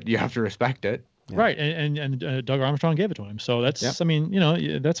sucks, but you have to respect it. Yeah. Right, and Doug Armstrong gave it to him, so that's I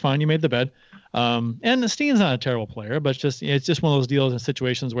mean, that's fine. You made the bed, and Steen's not a terrible player, but it's just one of those deals and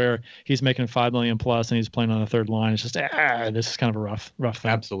situations where he's making $5 million plus and he's playing on the third line. It's just this is kind of a rough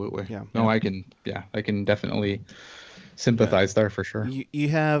thing. Absolutely, yeah. No, I can definitely sympathize there for sure. You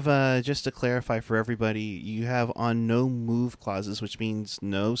have just to clarify for everybody, you have on no move clauses, which means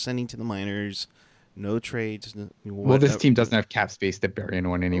no sending to the minors, no trades. Well, this team doesn't have cap space to bury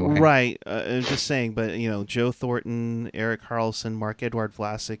anyone anyway. Right. I'm just saying, but Joe Thornton, Erik Karlsson, Marc-Edouard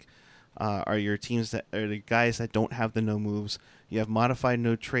Vlasic are your teams that are the guys that don't have the no moves. You have modified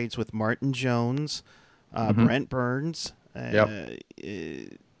no trades with Martin Jones, Brent Burns, Evander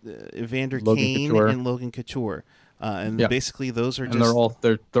Kane, Couture. and Logan Couture. And basically those are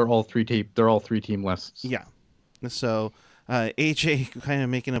they're all three team lists. Yeah. So AJ kind of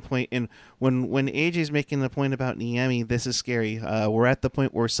making a point, and when AJ's making a point about Niemi, this is scary. We're at the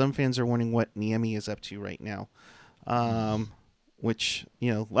point where some fans are wondering what Niemi is up to right now. Which,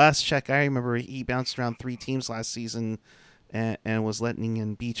 last check, I remember he bounced around 3 teams last season and was letting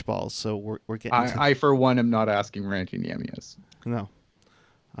in beach balls. So we're getting. I for one am not asking where Antti Niemi is. No.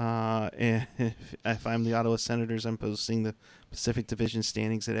 And if I'm the Ottawa Senators, I'm posting the Pacific Division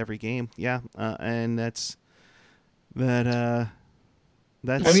standings at every game. Yeah, and that's scary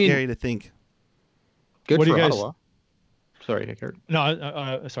to think. Good what for do you guys... Ottawa. Sorry, Hickert.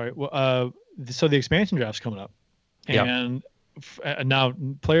 No, sorry. Well, so the expansion draft's coming up, and now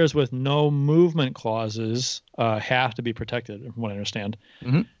players with no movement clauses have to be protected, from what I understand.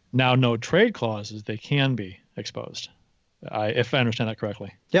 Mm-hmm. Now, no trade clauses, they can be exposed. If I understand that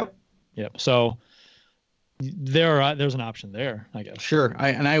correctly. Yep. So there's an option there, I guess. Sure.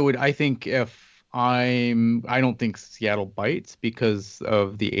 I think I don't think Seattle bites because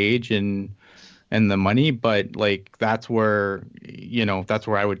of the age and the money, but like that's where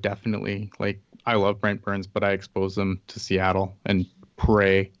I would definitely I love Brent Burns, but I expose them to Seattle and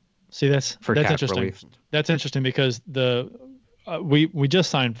pray. See, that's interesting. Relief. That's interesting because we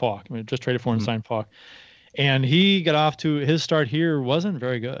just signed Falk. We just traded for and signed Falk. And he got off to his start here wasn't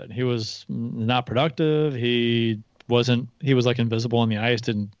very good. He was not productive. He was like invisible on the ice.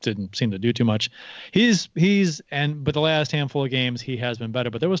 Didn't seem to do too much. But the last handful of games he has been better.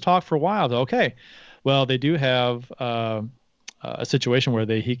 But there was talk for a while though. Okay, well they do have a situation where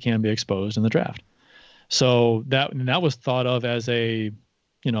he can be exposed in the draft. So that was thought of as a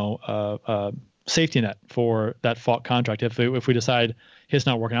safety net for that Falk contract. If we decide he's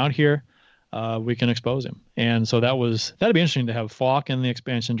not working out here. We can expose him. And so that'd be interesting to have Falk in the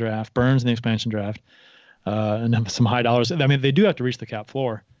expansion draft, Burns in the expansion draft, and then some high dollars. I mean, they do have to reach the cap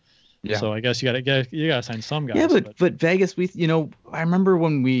floor. Yeah. So I guess you gotta sign some guys. Yeah, but Vegas, I remember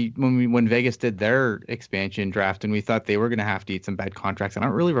when Vegas did their expansion draft and we thought they were gonna have to eat some bad contracts. I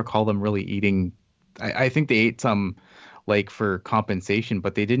don't really recall them really eating. I think they ate some for compensation,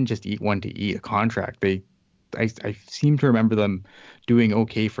 but they didn't just eat one to eat a contract. I seem to remember them doing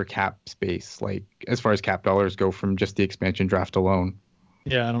okay for cap space, as far as cap dollars go from just the expansion draft alone.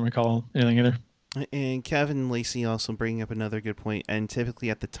 Yeah, I don't recall anything either. And Kevin Lacey also bringing up another good point. And typically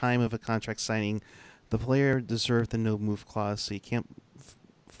at the time of a contract signing, the player deserved the no move clause, so you can't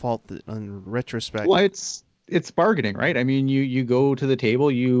fault it in retrospect. Well, it's bargaining, right? I mean, you go to the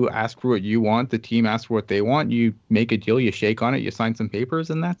table, you ask for what you want, the team asks for what they want, you make a deal, you shake on it, you sign some papers,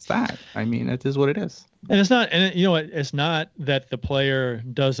 and that's that. I mean, it is what it is. And it's not that the player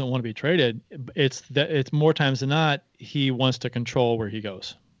doesn't want to be traded. It's that it's more times than not he wants to control where he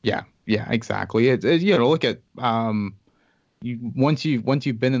goes. Yeah, exactly. It's look at once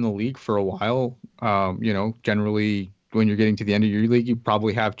you've been in the league for a while, generally when you're getting to the end of your league, you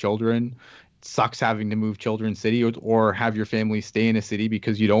probably have children. It sucks having to move children's city or have your family stay in a city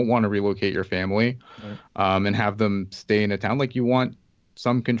because you don't want to relocate your family, right. And have them stay in a town. You want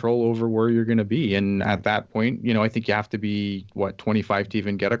some control over where you're going to be. And at that point, I think you have to be 25 to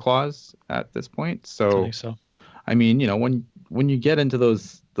even get a clause at this point. So, I think so. I mean, when you get into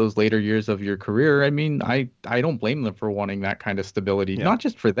those later years of your career, I mean, I don't blame them for wanting that kind of stability, not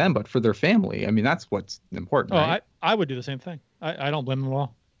just for them, but for their family. I mean, that's what's important. Right? I would do the same thing. I don't blame them at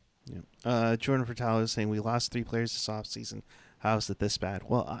all. Yeah. Jordan Furtado is saying we lost 3 players this offseason. How is it this bad?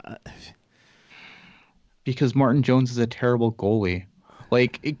 Well, because Martin Jones is a terrible goalie.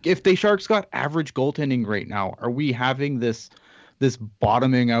 If the Sharks got average goaltending right now, are we having this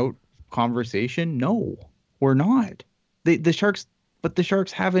bottoming out conversation? No, we're not. The Sharks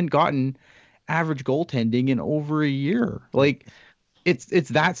haven't gotten average goaltending in over a year. It's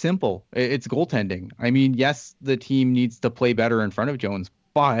that simple. It's goaltending. I mean, yes, the team needs to play better in front of Jones,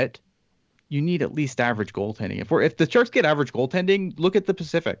 but you need at least average goaltending. If the Sharks get average goaltending, look at the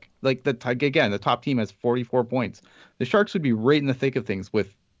Pacific. The top team has 44 points. The Sharks would be right in the thick of things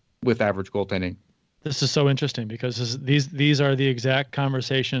with average goaltending. This is so interesting because these are the exact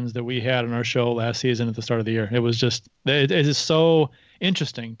conversations that we had on our show last season at the start of the year. It was just it is so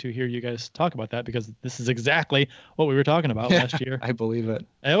interesting to hear you guys talk about that because this is exactly what we were talking about last year. I believe it.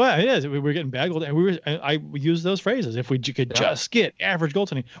 And, well, it is. We were getting bad gold, and I used those phrases. If we could just get average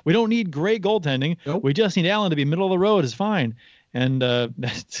goaltending, we don't need great goaltending. Nope. We just need Allen to be middle of the road is fine. And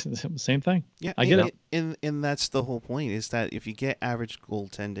that's the same thing. Yeah, I get it. And that's the whole point is that if you get average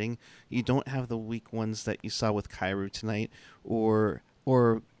goaltending, you don't have the weak ones that you saw with Kyrou tonight, or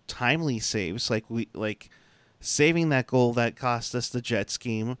timely saves like saving that goal that cost us the Jets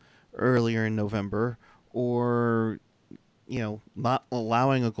game earlier in November, or not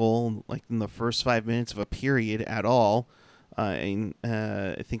allowing a goal like in the first 5 minutes of a period at all.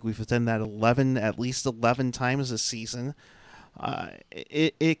 I think we've done that at least 11 times this season.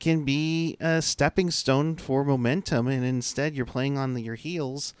 It can be a stepping stone for momentum, and instead you're playing on your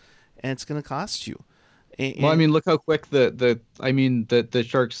heels, and it's going to cost you. Well, I mean, look how quick the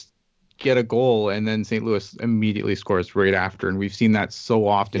Sharks get a goal, and then St. Louis immediately scores right after, and we've seen that so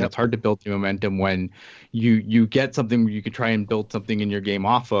often. Yep. It's hard to build the momentum when you get something where you could try and build something in your game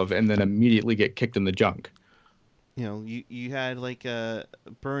off of, and then immediately get kicked in the junk. You had like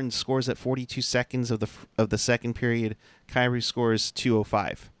Burns scores at 42 seconds of the second period. Kyrou scores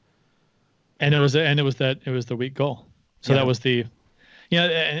 2:05. And it was the weak goal. So that was the,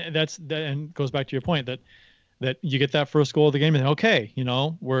 and and goes back to your point that you get that first goal of the game and okay,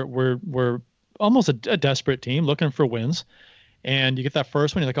 we're almost a desperate team looking for wins, and you get that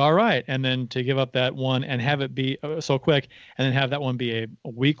first one, you're like, all right, and then to give up that one and have it be so quick, and then have that one be a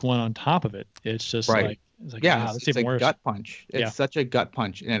weak one on top of it, it's just right. It's like, it's even a worse. gut punch. It's such a gut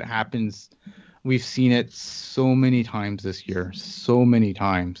punch, and it happens. We've seen it so many times this year, so many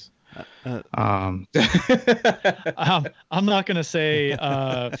times. I'm not going to say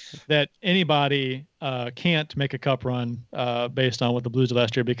that anybody can't make a cup run based on what the Blues did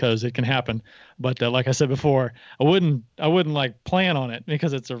last year, because it can happen. But like I said before, I wouldn't like plan on it,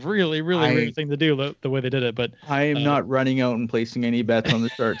 because it's a really weird thing to do the way they did it. But I am not running out and placing any bets on the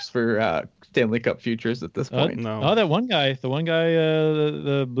Sharks for Stanley Cup futures at this point. No. Oh, the one guy,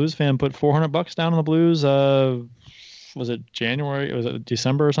 the Blues fan put $400 down on the Blues. Was it January? Was it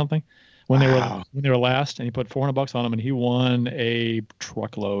December or something? When they were last, and he put $400 on them, and he won a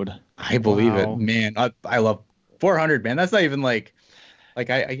truckload. I believe it, man. I love 400, man. That's not even like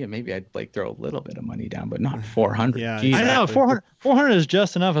maybe I'd like throw a little bit of money down, but not 400. Yeah, I know 400 is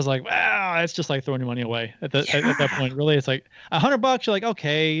just enough. It's like, wow, it's just like throwing your money away at that point. Really, it's like $100. You're like,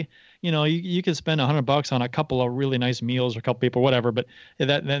 okay, you could spend $100 on a couple of really nice meals or a couple people, whatever. But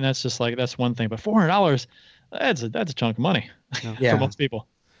that's just like, that's one thing. But $400, that's a chunk of money for most people.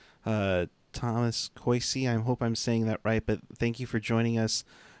 Thomas Coisy, I hope I'm saying that right, but thank you for joining us.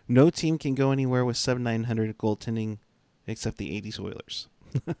 No team can go anywhere with 7,900 goaltending except the 80s Oilers.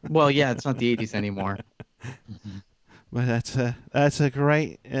 Well, yeah, it's not the 80s anymore. But that's a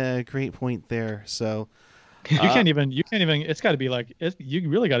great point there. So you can't even. It's got to be like you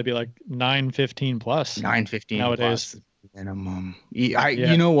really got to be like 915 plus. 915 nowadays. Plus minimum.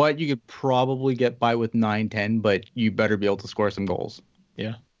 You know what? You could probably get by with 910, but you better be able to score some goals.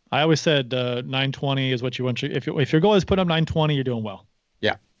 Yeah. I always said 920 is what you want. If your goal is put up 920, you're doing well.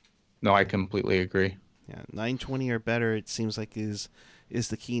 Yeah. No, I completely agree. Yeah, 920 or better, it seems like is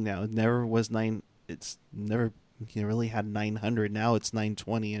the key now. It never was 9. It's never really had 900. Now it's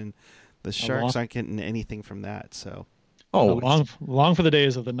 920, and the Sharks aren't getting anything from that. So. Oh, long for the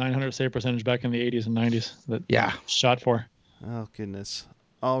days of the 900 save percentage back in the 80s and 90s. That shot for. Oh goodness.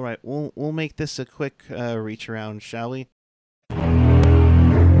 All right, we'll make this a quick reach around, shall we?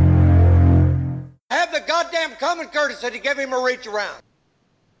 Have the goddamn common courtesy to give him a reach around.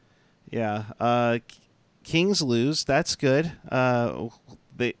 Yeah. Kings lose. That's good.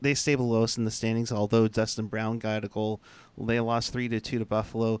 They stay below us in the standings, although Dustin Brown got a goal. They lost 3-2 to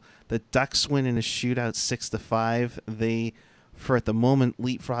Buffalo. The Ducks win in a shootout 6-5. They, for at the moment,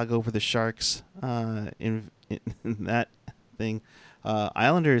 leapfrog over the Sharks in that thing.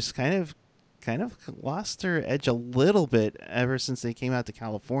 Islanders kind of lost their edge a little bit ever since they came out to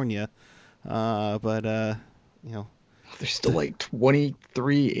California. But they're still like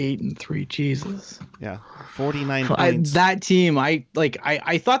 23-8-3. Jesus. Yeah, 49 points. That team, I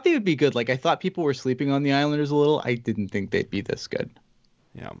thought they would be good. Like, I thought people were sleeping on the Islanders a little. I didn't think they'd be this good.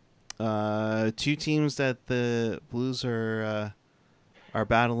 Yeah. Two teams that the Blues are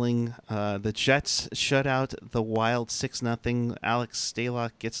battling. The Jets shut out the Wild 6-0. Alex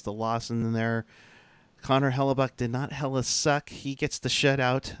Stalock gets the loss in there. Connor Hellebuck did not hella suck. He gets the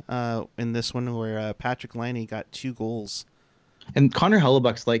shutout in this one where Patrick Laine got 2 goals. And Connor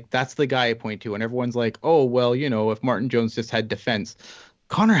Hellebuck's like, that's the guy I point to. And everyone's like, oh, well, if Martin Jones just had defense.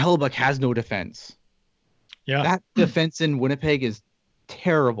 Connor Hellebuck has no defense. Yeah. That defense in Winnipeg is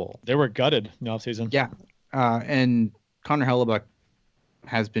terrible. They were gutted in the offseason. Yeah. And Connor Hellebuck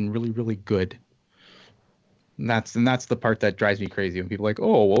has been really, really good. And that's the part that drives me crazy when people are like,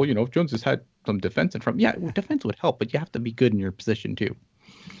 oh, well, if Jones has had some defense in front. Yeah, defense would help, but you have to be good in your position too.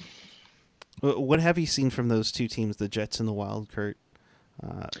 What have you seen from those two teams, the Jets and the Wild, Kurt?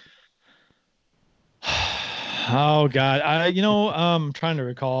 Oh God, I'm trying to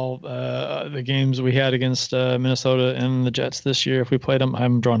recall the games we had against Minnesota and the Jets this year. If we played them,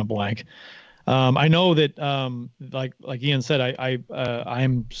 I'm drawing a blank. I know that, like Ian said,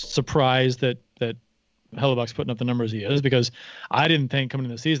 I'm surprised that Hellebuck's putting up the numbers he is, because I didn't think coming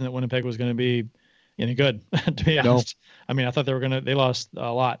into the season that Winnipeg was going to be any good. To be honest, I mean, I thought they lost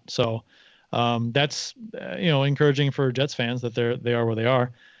a lot. So that's encouraging for Jets fans that they are where they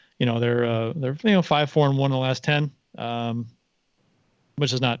are. They're 5-4-1 in the last 10,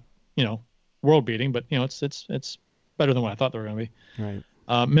 which is not world beating, but it's better than what I thought they were going to be. Right.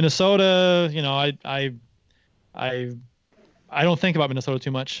 Minnesota, I don't think about Minnesota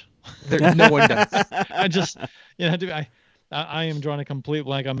too much. No one does. I just, I am drawing a complete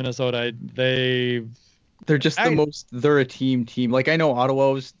blank on Minnesota. They're just the most. They're a team. Like, I know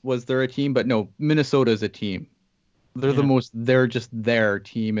Ottawa was they're a team, but no, Minnesota is a team. They're the most. They're just their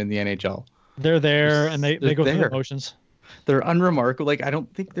team in the NHL. They're there, and they go through the motions. They're unremarkable. Like, I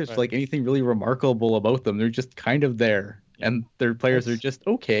don't think there's like anything really remarkable about them. They're just kind of there, and their players are just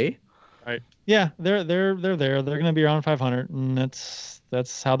okay. Right. Yeah, they're there. They're going to be around 500, and that's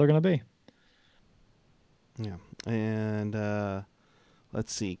how they're going to be. Yeah, and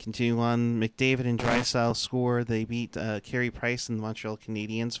let's see. Continue on. McDavid and Draisaitl score. They beat Carey Price and the Montreal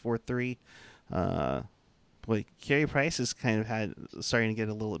Canadiens 4-3. Boy, Carey Price is kind of starting to get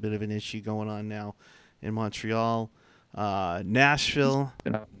a little bit of an issue going on now in Montreal. Nashville.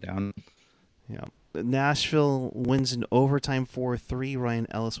 Been up and down. Yeah. Nashville wins in overtime 4-3. Ryan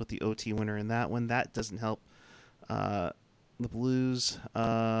Ellis with the OT winner in that one. That doesn't help the Blues.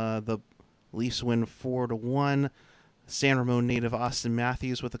 The Leafs win 4-1. San Ramon native Austin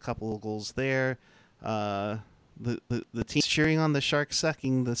Matthews with a couple of goals there. The team cheering on the Sharks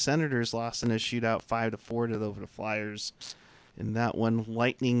sucking. The Senators lost in a shootout 5-4 over the Flyers. In that one,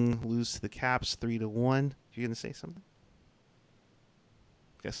 Lightning lose to the Caps 3-1. You gonna say something?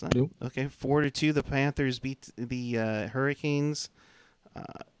 Guess not. Nope. Okay, 4-2. The Panthers beat the Hurricanes.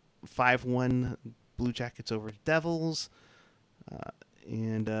 5-1. Blue Jackets over Devils.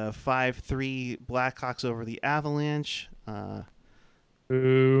 And 5-3. Blackhawks over the Avalanche.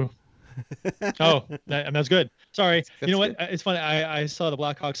 Ooh. That's good. Sorry. You know what? It's funny. I saw the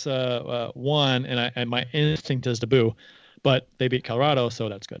Blackhawks won, and my instinct is to boo, but they beat Colorado, so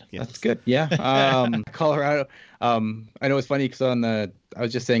that's good. Yes. That's good. Yeah. Colorado. I know it's funny because I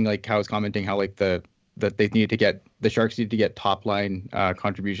was just saying, like, how I was commenting how like that they needed to get the Sharks needed to get top line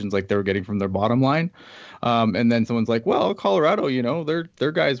contributions like they were getting from their bottom line, and then someone's like, well, Colorado,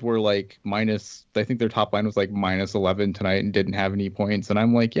 their guys were like minus. I think their top line was like minus 11 tonight and didn't have any points, and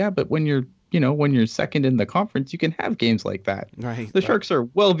I'm like, yeah, but when you're second in the conference, you can have games like that. Right. The Sharks are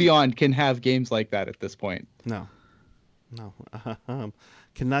well beyond can have games like that at this point. No.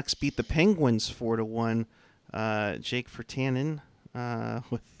 Canucks beat the Penguins 4-1. Jake Virtanen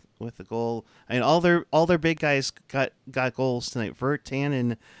with the goal. I mean, all their big guys got goals tonight.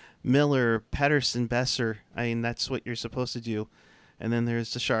 Virtanen, Miller, Pettersson, Besser. I mean, that's what you're supposed to do. And then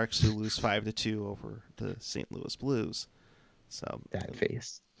there's the Sharks who lose 5-2 over the St. Louis Blues. So that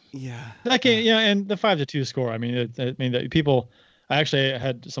face. Yeah. That game, yeah, and the 5-2 score. I mean, people. I actually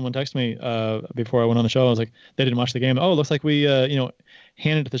had someone text me before I went on the show. I was like, they didn't watch the game. Oh, it looks like we handed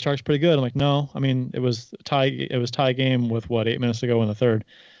it to the Sharks pretty good. I'm like, no. I mean, it was tie game with 8 minutes to go in the third.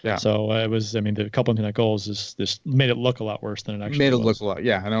 Yeah. So it was. I mean, the couple of net goals just made it look a lot worse than it actually made it was. look a lot.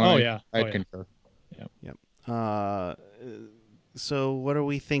 Yeah. I know. I concur. Yep. So what are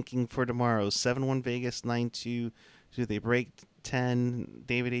we thinking for tomorrow? 7-1 Vegas, 9-2. Do they break 10?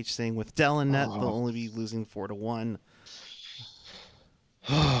 David H. saying with Dell and net, they'll only be losing 4-1.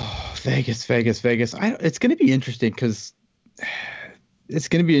 Oh, Vegas. It's going to be interesting because it's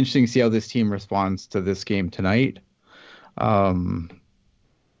going to be interesting to see how this team responds to this game tonight. I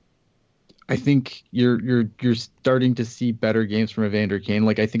think you're starting to see better games from Evander Kane.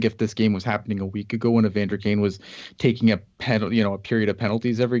 Like, I think if this game was happening a week ago when Evander Kane was taking a period of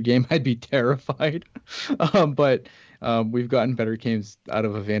penalties every game, I'd be terrified. But we've gotten better games out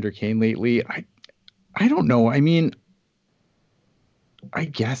of Evander Kane lately. I don't know. I mean,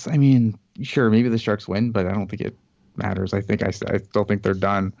 sure, maybe the Sharks win, but I don't think matters. I still think they're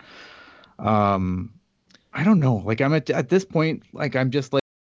done. I don't know. Like I'm at this point, like I'm just like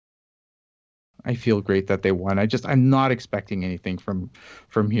I feel great that they won. I'm not expecting anything from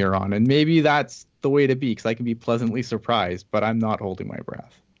here on, and maybe that's the way to be because I can be pleasantly surprised, but I'm not holding my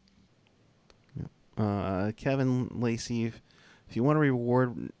breath. Kevin Lacey, if you want to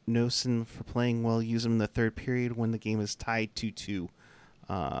reward Nosen for playing well, use him in the third period when the game is tied 2-2.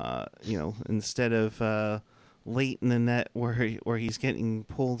 Instead of late in the net where he's getting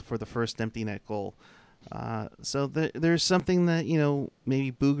pulled for the first empty net goal. So there's something that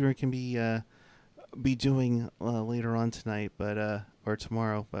maybe Boughner can be doing later on tonight, but or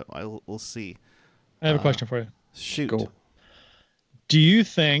tomorrow, but we'll see. I have a question for you. Shoot. Go. Do you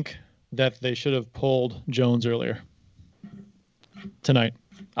think that they should have pulled Jones earlier tonight?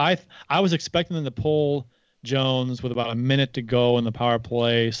 I was expecting them to pull Jones with about a minute to go in the power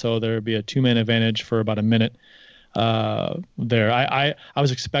play, so there would be a 2-man advantage for about a minute there. I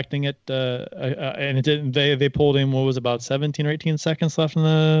was expecting it, and it didn't. They pulled him. What was about 17 or 18 seconds left in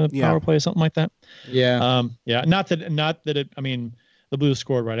the power play, something like that. Yeah. Not that it. I mean, the Blues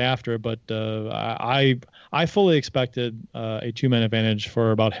scored right after, but I fully expected a 2-man advantage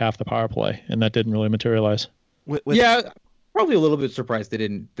for about half the power play, and that didn't really materialize. Yeah, probably a little bit surprised they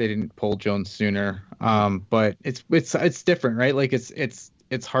didn't pull Jones sooner. But it's different, right? Like it's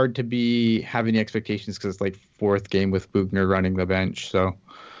hard to be having the expectations because it's like fourth game with Boughner running the bench. So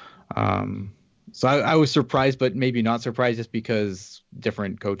I was surprised, but maybe not surprised just because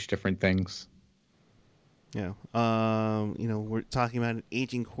different coach, different things. Yeah. We're talking about an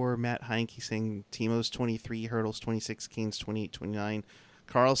aging core. Matt Heinke saying Timo's 23, Hurdle's 26, Kane's 28, 29.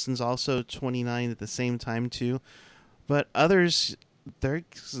 Carlson's also 29 at the same time too. But others, they're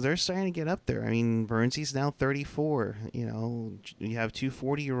starting to get up there. I mean, Burnsy's now 34. You have two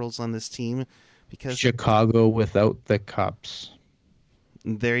 40-year-olds on this team because Chicago without the Cups.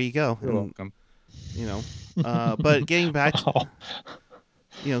 There you go. You're welcome. But getting back to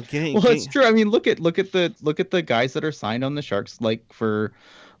it's true. I mean, look at the guys that are signed on the Sharks, like for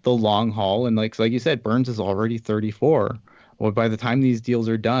the long haul, and like you said, Burns is already 34. Well, by the time these deals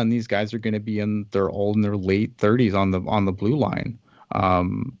are done, these guys are going to be in their late 30s on the blue line.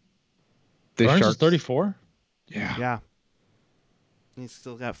 Burns is 34. Yeah. He's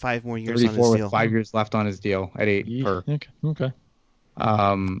still got 5 more years 34 on his deal. with 5 years left on his deal at 8 per. Okay.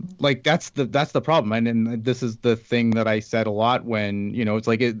 Like that's the problem, and this is the thing that I said a lot when it's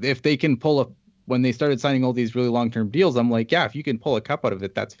like if they can when they started signing all these really long-term deals, I'm like, yeah, if you can pull a cup out of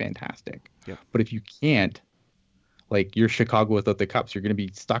it, that's fantastic. Yeah. But if you can't, like you're Chicago without the Cups, you're going to be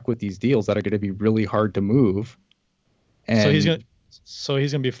stuck with these deals that are going to be really hard to move. And so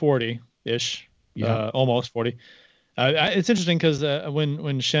he's gonna be 40-ish, almost 40. It's interesting because when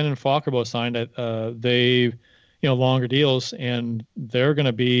Schenn and Falk are both signed, they longer deals, and they're going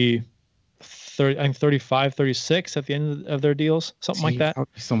to be 35, 36 at the end of their deals, something like that. That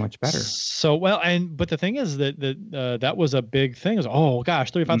would be so much better. So, but the thing is that was a big thing. It was, oh gosh,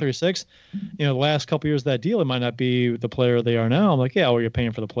 35, 36, the last couple years of that deal, it might not be the player they are now. I'm like, yeah, well, you're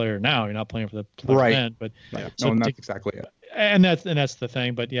paying for the player now. You're not paying for the player then. But right. So that's exactly it. And that's the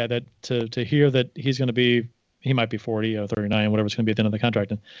thing. But yeah, that to hear that he might be 40 or 39, whatever it's going to be at the end of the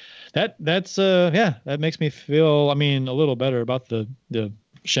contract. And that makes me feel, a little better about the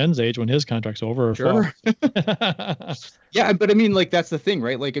Schenn's age when his contract's over. Sure. Yeah, but that's the thing,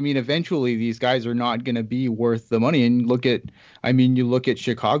 right? Eventually these guys are not going to be worth the money. And you look at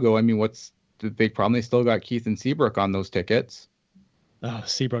Chicago. What's the big problem? They still got Keith and Seabrook on those tickets. Oh,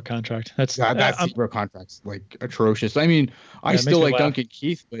 Seabrook contract. That Seabrook contract's atrocious. I still like Duncan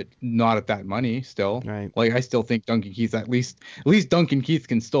Keith, but not at that money still. Right. I still think Duncan Keith, at least Duncan Keith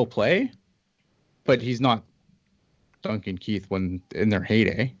can still play, but he's not Duncan Keith when in their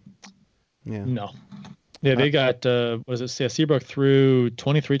heyday. Yeah. No. Yeah, they got Seabrook through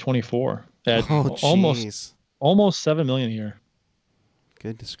 23-24 at almost $7 million a year.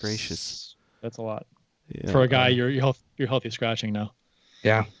 Goodness gracious. That's a lot. Yeah, for a guy you're healthy scratching now.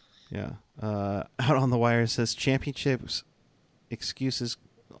 Yeah. Yeah. Out on the wire says championships excuses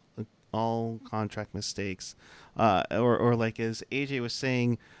all contract mistakes. Or like as AJ was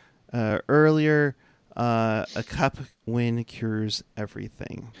saying earlier, a cup win cures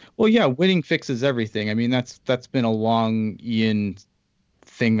everything. Well, yeah, winning fixes everything. That's been a long Ian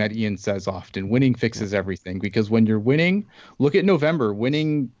thing that Ian says often. Winning fixes everything, because when you're winning, look at November.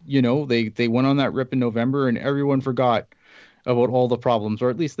 Winning, they went on that rip in November and everyone forgot about all the problems,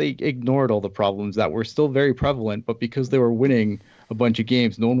 or at least they ignored all the problems that were still very prevalent, but because they were winning a bunch of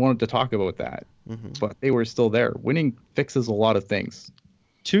games, no one wanted to talk about that. Mm-hmm. But they were still there. Winning fixes a lot of things.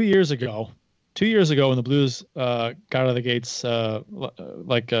 2 years ago, 2 years ago when the Blues got out of the gates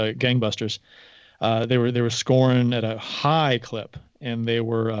like gangbusters, they were scoring at a high clip and they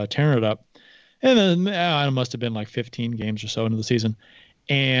were tearing it up. And then it must have been like 15 games or so into the season,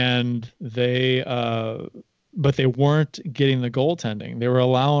 and but they weren't getting the goaltending. They were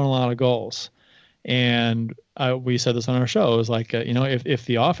allowing a lot of goals, and we said this on our show. It was like, if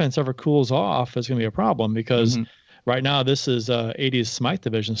the offense ever cools off, it's going to be a problem because right now this is 80s Smythe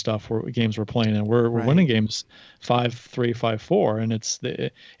division stuff where games we're playing, and we're winning games 5-3, 5-4,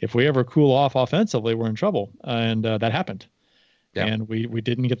 and if we ever cool off offensively, we're in trouble, and that happened. Yeah. And we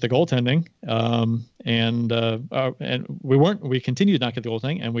didn't get the goaltending, and we continued to not get the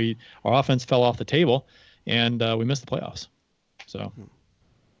goaltending, and our offense fell off the table, and we missed the playoffs. So,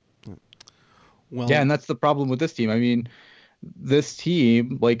 well, yeah, and that's the problem with this team. I mean, this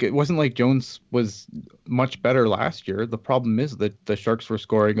team, like, it wasn't like Jones was much better last year. The problem is that the Sharks were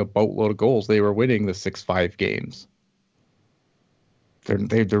scoring a boatload of goals. They were winning the 6-5 games.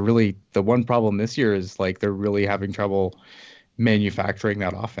 They're really, the one problem this year is like they're really having trouble manufacturing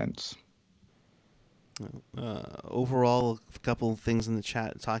that offense. Overall, a couple of things in the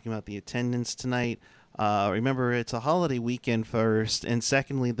chat talking about the attendance tonight. Remember, it's a holiday weekend first, and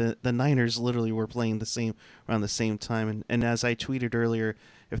secondly, the Niners literally were playing around the same time. And as I tweeted earlier,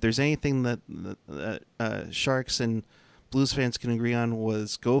 if there's anything that Sharks and Blues fans can agree on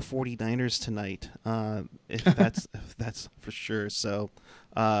was go 49ers tonight. If that's for sure. So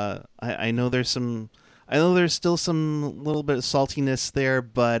I know there's still some little bit of saltiness there,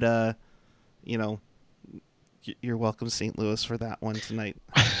 but you're welcome, St. Louis, for that one tonight.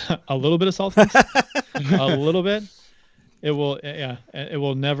 A little bit of saltiness, a little bit. It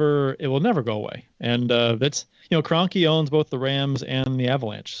will never go away. And that's Kroenke owns both the Rams and the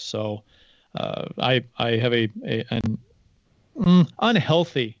Avalanche, so I have an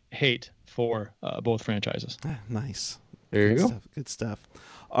unhealthy hate for both franchises. Nice. There you go. Good stuff.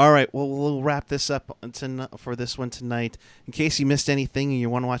 All right, well, we'll wrap this up for this one tonight. In case you missed anything and you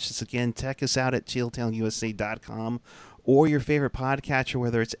want to watch this again, check us out at ChilltownUSA.com or your favorite podcatcher,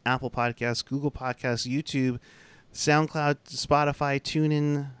 whether it's Apple Podcasts, Google Podcasts, YouTube, SoundCloud, Spotify,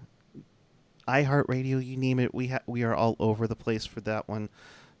 TuneIn, iHeartRadio, you name it. We are all over the place for that one.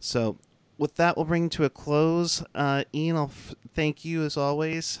 So with that, we'll bring to a close. Ian, I'll thank you as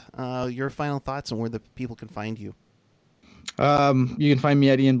always. Your final thoughts on where the people can find you. You can find me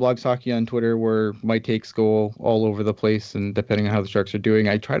at Ian Blogs Hockey on Twitter, where my takes go all over the place, and depending on how the Sharks are doing,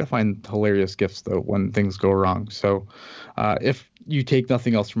 I try to find hilarious gifs though when things go wrong. So if you take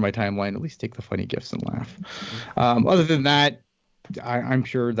nothing else from my timeline, at least take the funny gifs and laugh. Other than that, I'm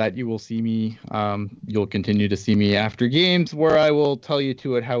sure that you will see me. You'll continue to see me after games, where I will tell you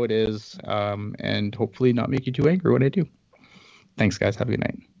to it how it is, and hopefully not make you too angry when I do. Thanks, guys. Have a good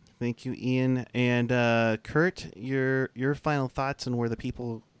night. Thank you, Ian. And Kurt, your final thoughts on where the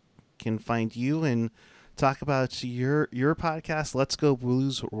people can find you and talk about your podcast, Let's Go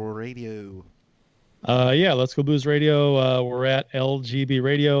Blues Radio. Let's Go Blues Radio. We're at LGB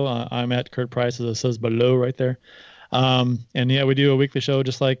Radio. I'm at Kurt Price, as it says below right there. We do a weekly show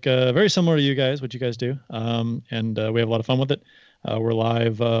just like very similar to you guys, what you guys do. And we have a lot of fun with it. We're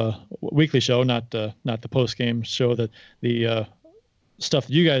live weekly show, not the post-game show that the stuff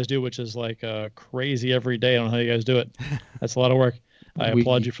that you guys do, which is like crazy every day. I don't know how you guys do it. That's a lot of work. I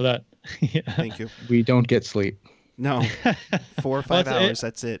applaud you for that. Yeah. Thank you. We don't get sleep. No, 4 or 5 hours.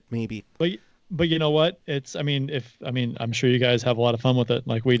 That's it, maybe. But you know what? I'm sure you guys have a lot of fun with it,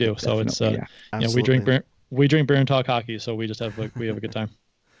 like we do. So it's we drink beer and talk hockey. So we just have a good time.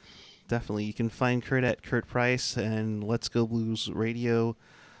 Definitely, you can find Kurt at Kurt Price, and Let's Go Blues Radio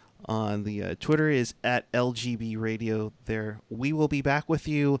on the Twitter is at LGB Radio. There, we will be back with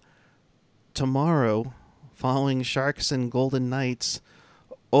you tomorrow, following Sharks and Golden Knights.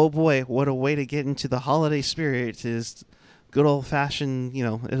 Oh boy, what a way to get into the holiday spirit! Is good old fashioned,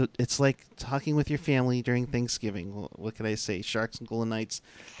 it's like talking with your family during Thanksgiving. What can I say? Sharks and Golden Knights,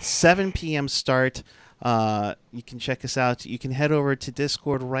 7 p.m. start. You can check us out. You can head over to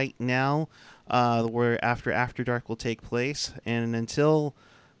Discord right now, where After Dark will take place. And until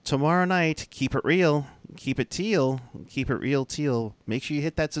tomorrow night, keep it real, keep it teal, keep it real teal. Make sure you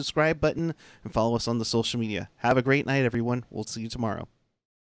hit that subscribe button and follow us on the social media. Have a great night, everyone. We'll see you tomorrow.